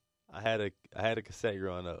 I had a cassette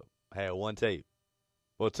growing up. I had 1 tape.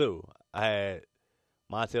 Well, 2. I had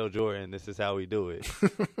Montel Jordan, This Is How We Do It.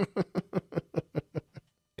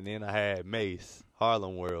 And then I had Mace,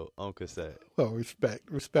 Harlem World on cassette. Well,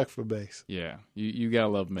 respect for Mace. Yeah, you gotta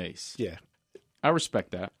love Mace. Yeah, I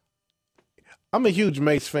respect that. I'm a huge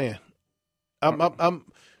Mace fan.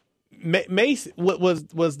 Mace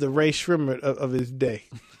was the Ray Shrimmer of his day.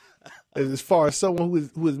 As far as someone who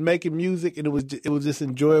was making music, and it was just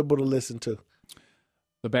enjoyable to listen to.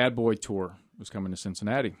 The Bad Boy Tour was coming to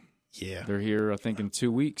Cincinnati. Yeah, they're here. I think in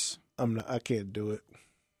 2 weeks. I can't do it.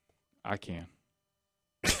 I can.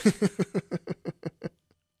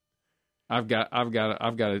 I've got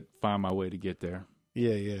to find my way to get there.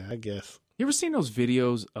 Yeah, I guess. You ever seen those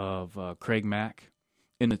videos of Craig Mack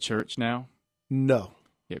in the church now? No.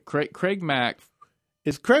 Yeah, Craig Mack.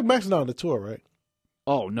 Craig Mack's not on the tour, right?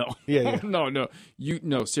 Oh no. Yeah.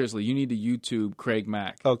 No, seriously, you need to YouTube Craig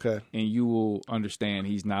Mack. Okay. And you will understand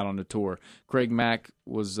he's not on the tour. Craig Mack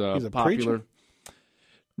was he's a popular. Preacher?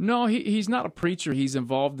 No, he's not a preacher. He's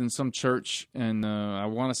involved in some church, and I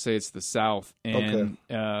want to say it's the South. And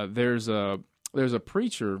there's a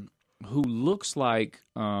preacher who looks like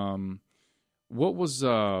what was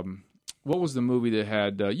the movie that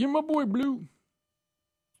had You're My Boy Blue?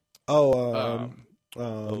 Oh,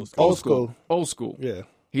 Old School. Old School. Yeah.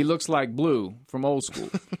 He looks like Blue from Old School.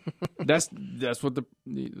 That's what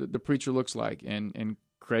the preacher looks like. And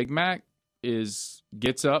Craig Mack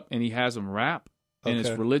gets up and he has him rap, and it's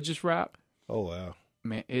religious rap. Oh wow.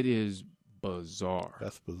 Man, it is bizarre.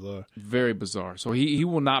 That's bizarre. Very bizarre. So he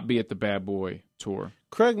will not be at the Bad Boy tour.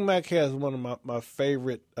 Craig Mack has one of my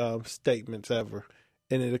favorite statements ever,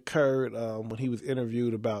 and it occurred when he was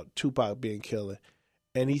interviewed about Tupac being killed.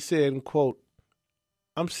 And he said, quote,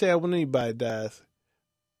 "I'm sad when anybody dies,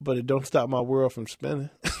 but it don't stop my world from spinning."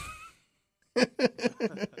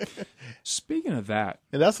 Speaking of that,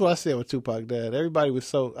 and that's what I said when Tupac died. Everybody was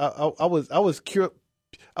so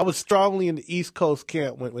I was strongly in the East Coast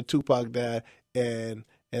camp when Tupac died, and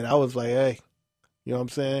I was like, hey, you know what I'm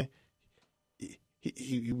saying?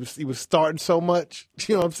 He was starting so much,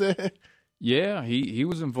 you know what I'm saying? Yeah, he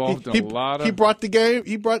was involved in a lot of. He brought the game.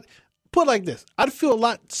 Put it like this: I'd feel a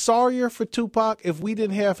lot sorrier for Tupac if we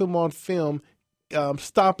didn't have him on film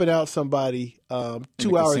stomping out somebody 2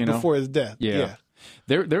 hours casino before his death. Yeah.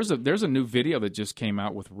 There's a new video that just came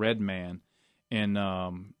out with Redman, and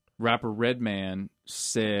rapper Redman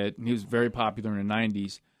said, and he was very popular in the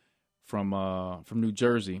 90s from New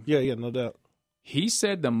Jersey. Yeah, no doubt. He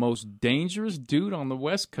said the most dangerous dude on the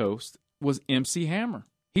West Coast was MC Hammer.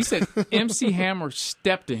 He said MC Hammer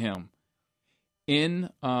stepped to him.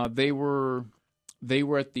 They were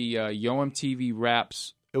at the Yo MTV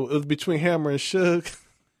Raps. It was between Hammer and Suge.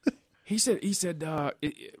 He said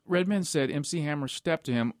Redman said MC Hammer stepped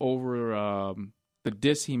to him over the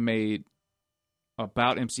diss he made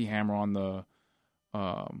about MC Hammer on the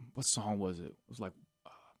what song was it? It was like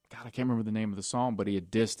God, I can't remember the name of the song, but he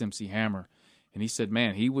had dissed MC Hammer, and he said,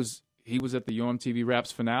 man, he was at the Yo MTV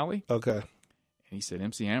Raps finale. Okay, and he said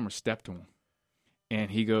MC Hammer stepped to him,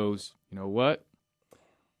 and he goes, you know what?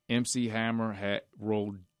 MC Hammer had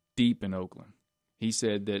rolled deep in Oakland. He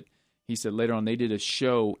said later on they did a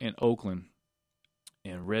show in Oakland,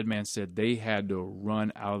 and Redman said they had to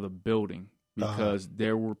run out of the building because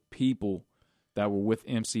there were people that were with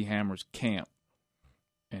MC Hammer's camp,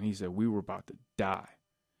 and he said we were about to die.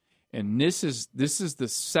 And this is the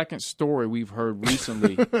second story we've heard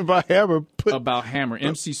recently about Hammer.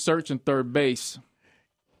 MC searching third base.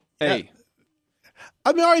 Hey,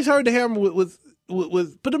 I mean, I always heard the Hammer was,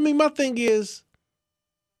 but I mean, my thing is,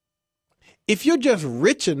 if you're just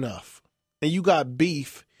rich enough and you got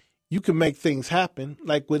beef, you can make things happen.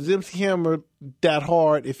 Like, was MC Hammer that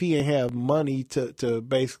hard if he ain't have money to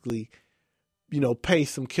basically, pay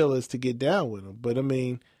some killers to get down with him? But I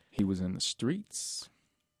mean, he was in the streets.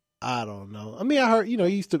 I don't know. I mean, I heard he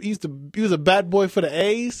was a bad boy for the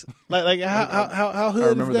A's. Like how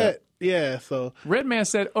hood is that? Yeah, so Redman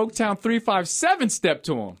said Oaktown 357 stepped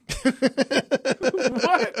to him.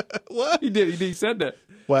 What? He did. He said that.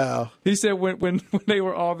 wow. He said when they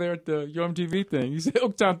were all there at the Yo MTV thing, he said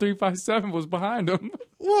Oaktown 357 was behind him.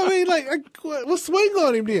 Well, I mean, like, what's swing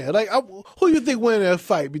on him then? Like, who you think win that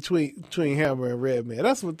fight between Hammer and Redman?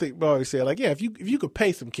 That's what they always say. Like, yeah, if you could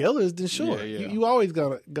pay some killers, then sure, Yeah. You always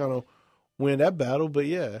gonna win that battle. But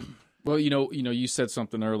yeah, Well, you said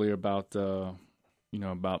something earlier about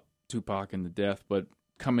about Tupac and the death, but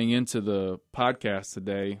coming into the podcast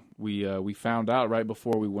today, we found out right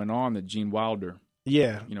before we went on that Gene Wilder,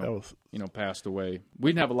 yeah, passed away.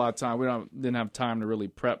 We didn't have a lot of time. We didn't have time to really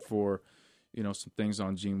prep for, some things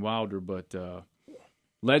on Gene Wilder, but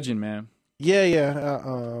legend, man.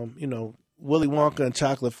 Yeah. Willy Wonka and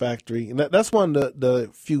Chocolate Factory, and that's one of the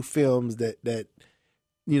few films that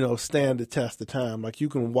stand the test of time. Like, you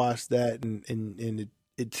can watch that and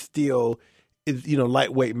it still is,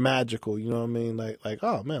 lightweight magical. You know what I mean? Like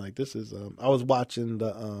oh man, like this is. I was watching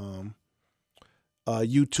the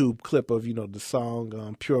YouTube clip of the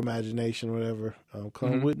song Pure Imagination or whatever.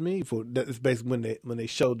 Come with me. It's basically when they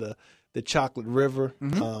show the Chocolate River.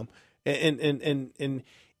 And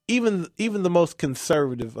even the most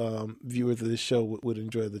conservative viewers of this show would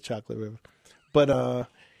enjoy the Chocolate River. But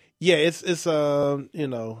yeah, it's it's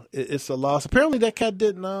a loss. Apparently that cat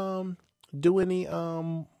didn't do any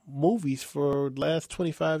movies for the last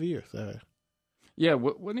 25 years. Yeah,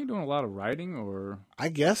 wasn't he doing a lot of writing, or? I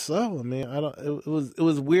guess so. I mean, I don't. It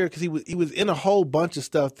was weird because he was in a whole bunch of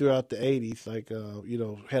stuff throughout the 80s. Like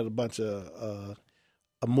had a bunch of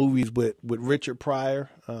movies with Richard Pryor.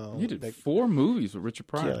 You did 4 movies with Richard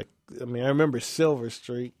Pryor. Yeah, I remember Silver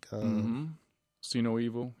Streak. See No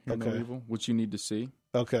Evil, Hear No Evil, which you need to see.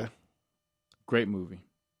 Okay, great movie.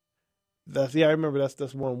 I remember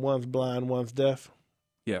that's one. One's blind, one's deaf.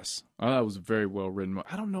 Yes, that was very well written.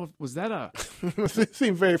 I don't know if was that it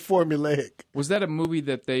seemed very formulaic. Was that a movie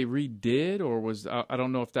that they redid, or was I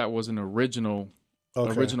don't know if that was an original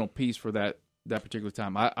piece for that particular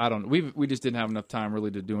time. I don't know. We just didn't have enough time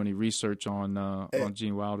really to do any research on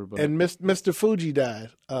Gene Wilder. But and Mr. Fuji died,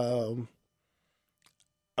 a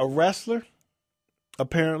wrestler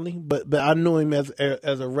apparently, but I knew him as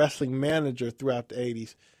a wrestling manager throughout the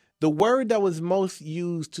 80s. The word that was most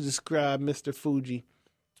used to describe Mr. Fuji,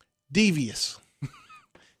 devious.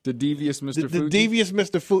 The devious Mr. Fuji? The devious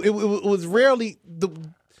Mr. Fuji. It was rarely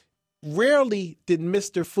did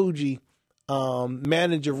Mr. Fuji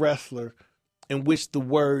manage a wrestler in which the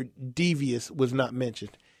word devious was not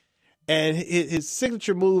mentioned. And his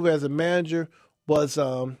signature move as a manager was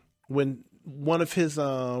when one of his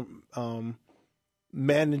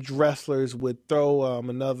managed wrestlers would throw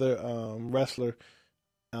another wrestler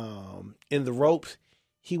in the ropes,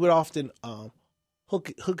 he would often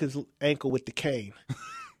hook his ankle with the cane.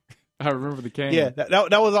 I remember the cane. Yeah,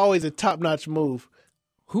 that was always a top-notch move.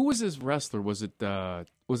 Who was his wrestler? Was it did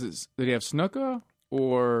he have Snuka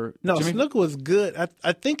or no? Jimmy? Snuka was good.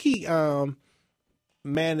 I think he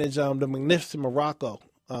managed the Magnificent Morocco.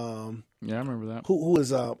 Yeah, I remember that. Who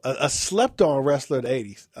was a slept-on wrestler of the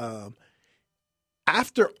 80s.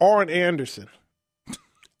 After Arn Anderson,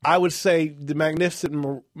 I would say the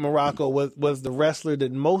Magnificent Morocco was the wrestler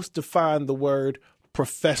that most defined the word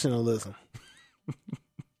professionalism.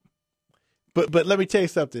 But let me tell you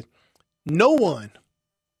something. No one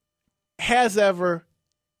has ever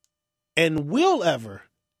and will ever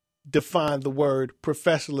define the word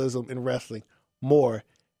professionalism in wrestling more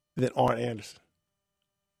than Arn Anderson.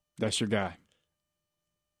 That's your guy.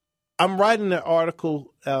 I'm writing an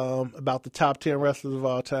article about the top 10 wrestlers of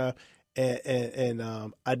all time,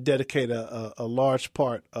 and I dedicate a large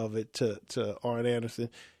part of it to Arn Anderson,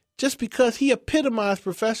 just because he epitomized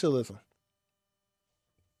professionalism.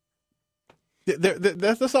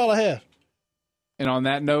 That's all I have. And on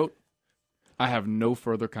that note, I have no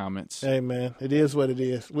further comments. Hey, man, it is what it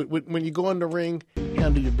is. When you go in the ring,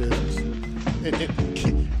 handle your business.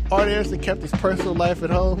 Arn Anderson kept his personal life at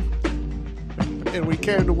home, and when he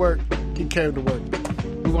came to work, he came to work.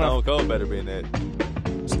 Stone Cold better be in that.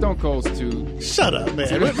 Stone Cold's too. Shut up,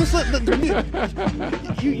 man.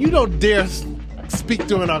 You don't dare speak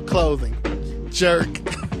during our closing, jerk.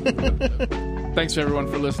 Thanks, everyone,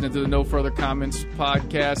 for listening to the No Further Comments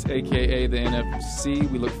podcast, a.k.a. the NFC.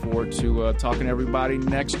 We look forward to talking to everybody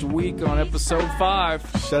next week on episode 5.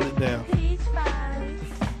 Shut it down. Peach fuzz.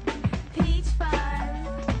 Peach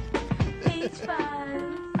fuzz. Peach fuzz.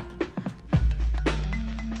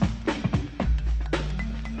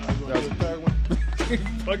 That was the third one.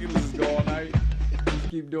 Fucking just go all night.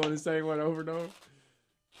 Keep doing the same one over and over.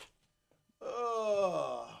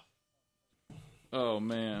 Oh,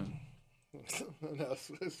 man. Now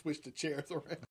switch the chairs around.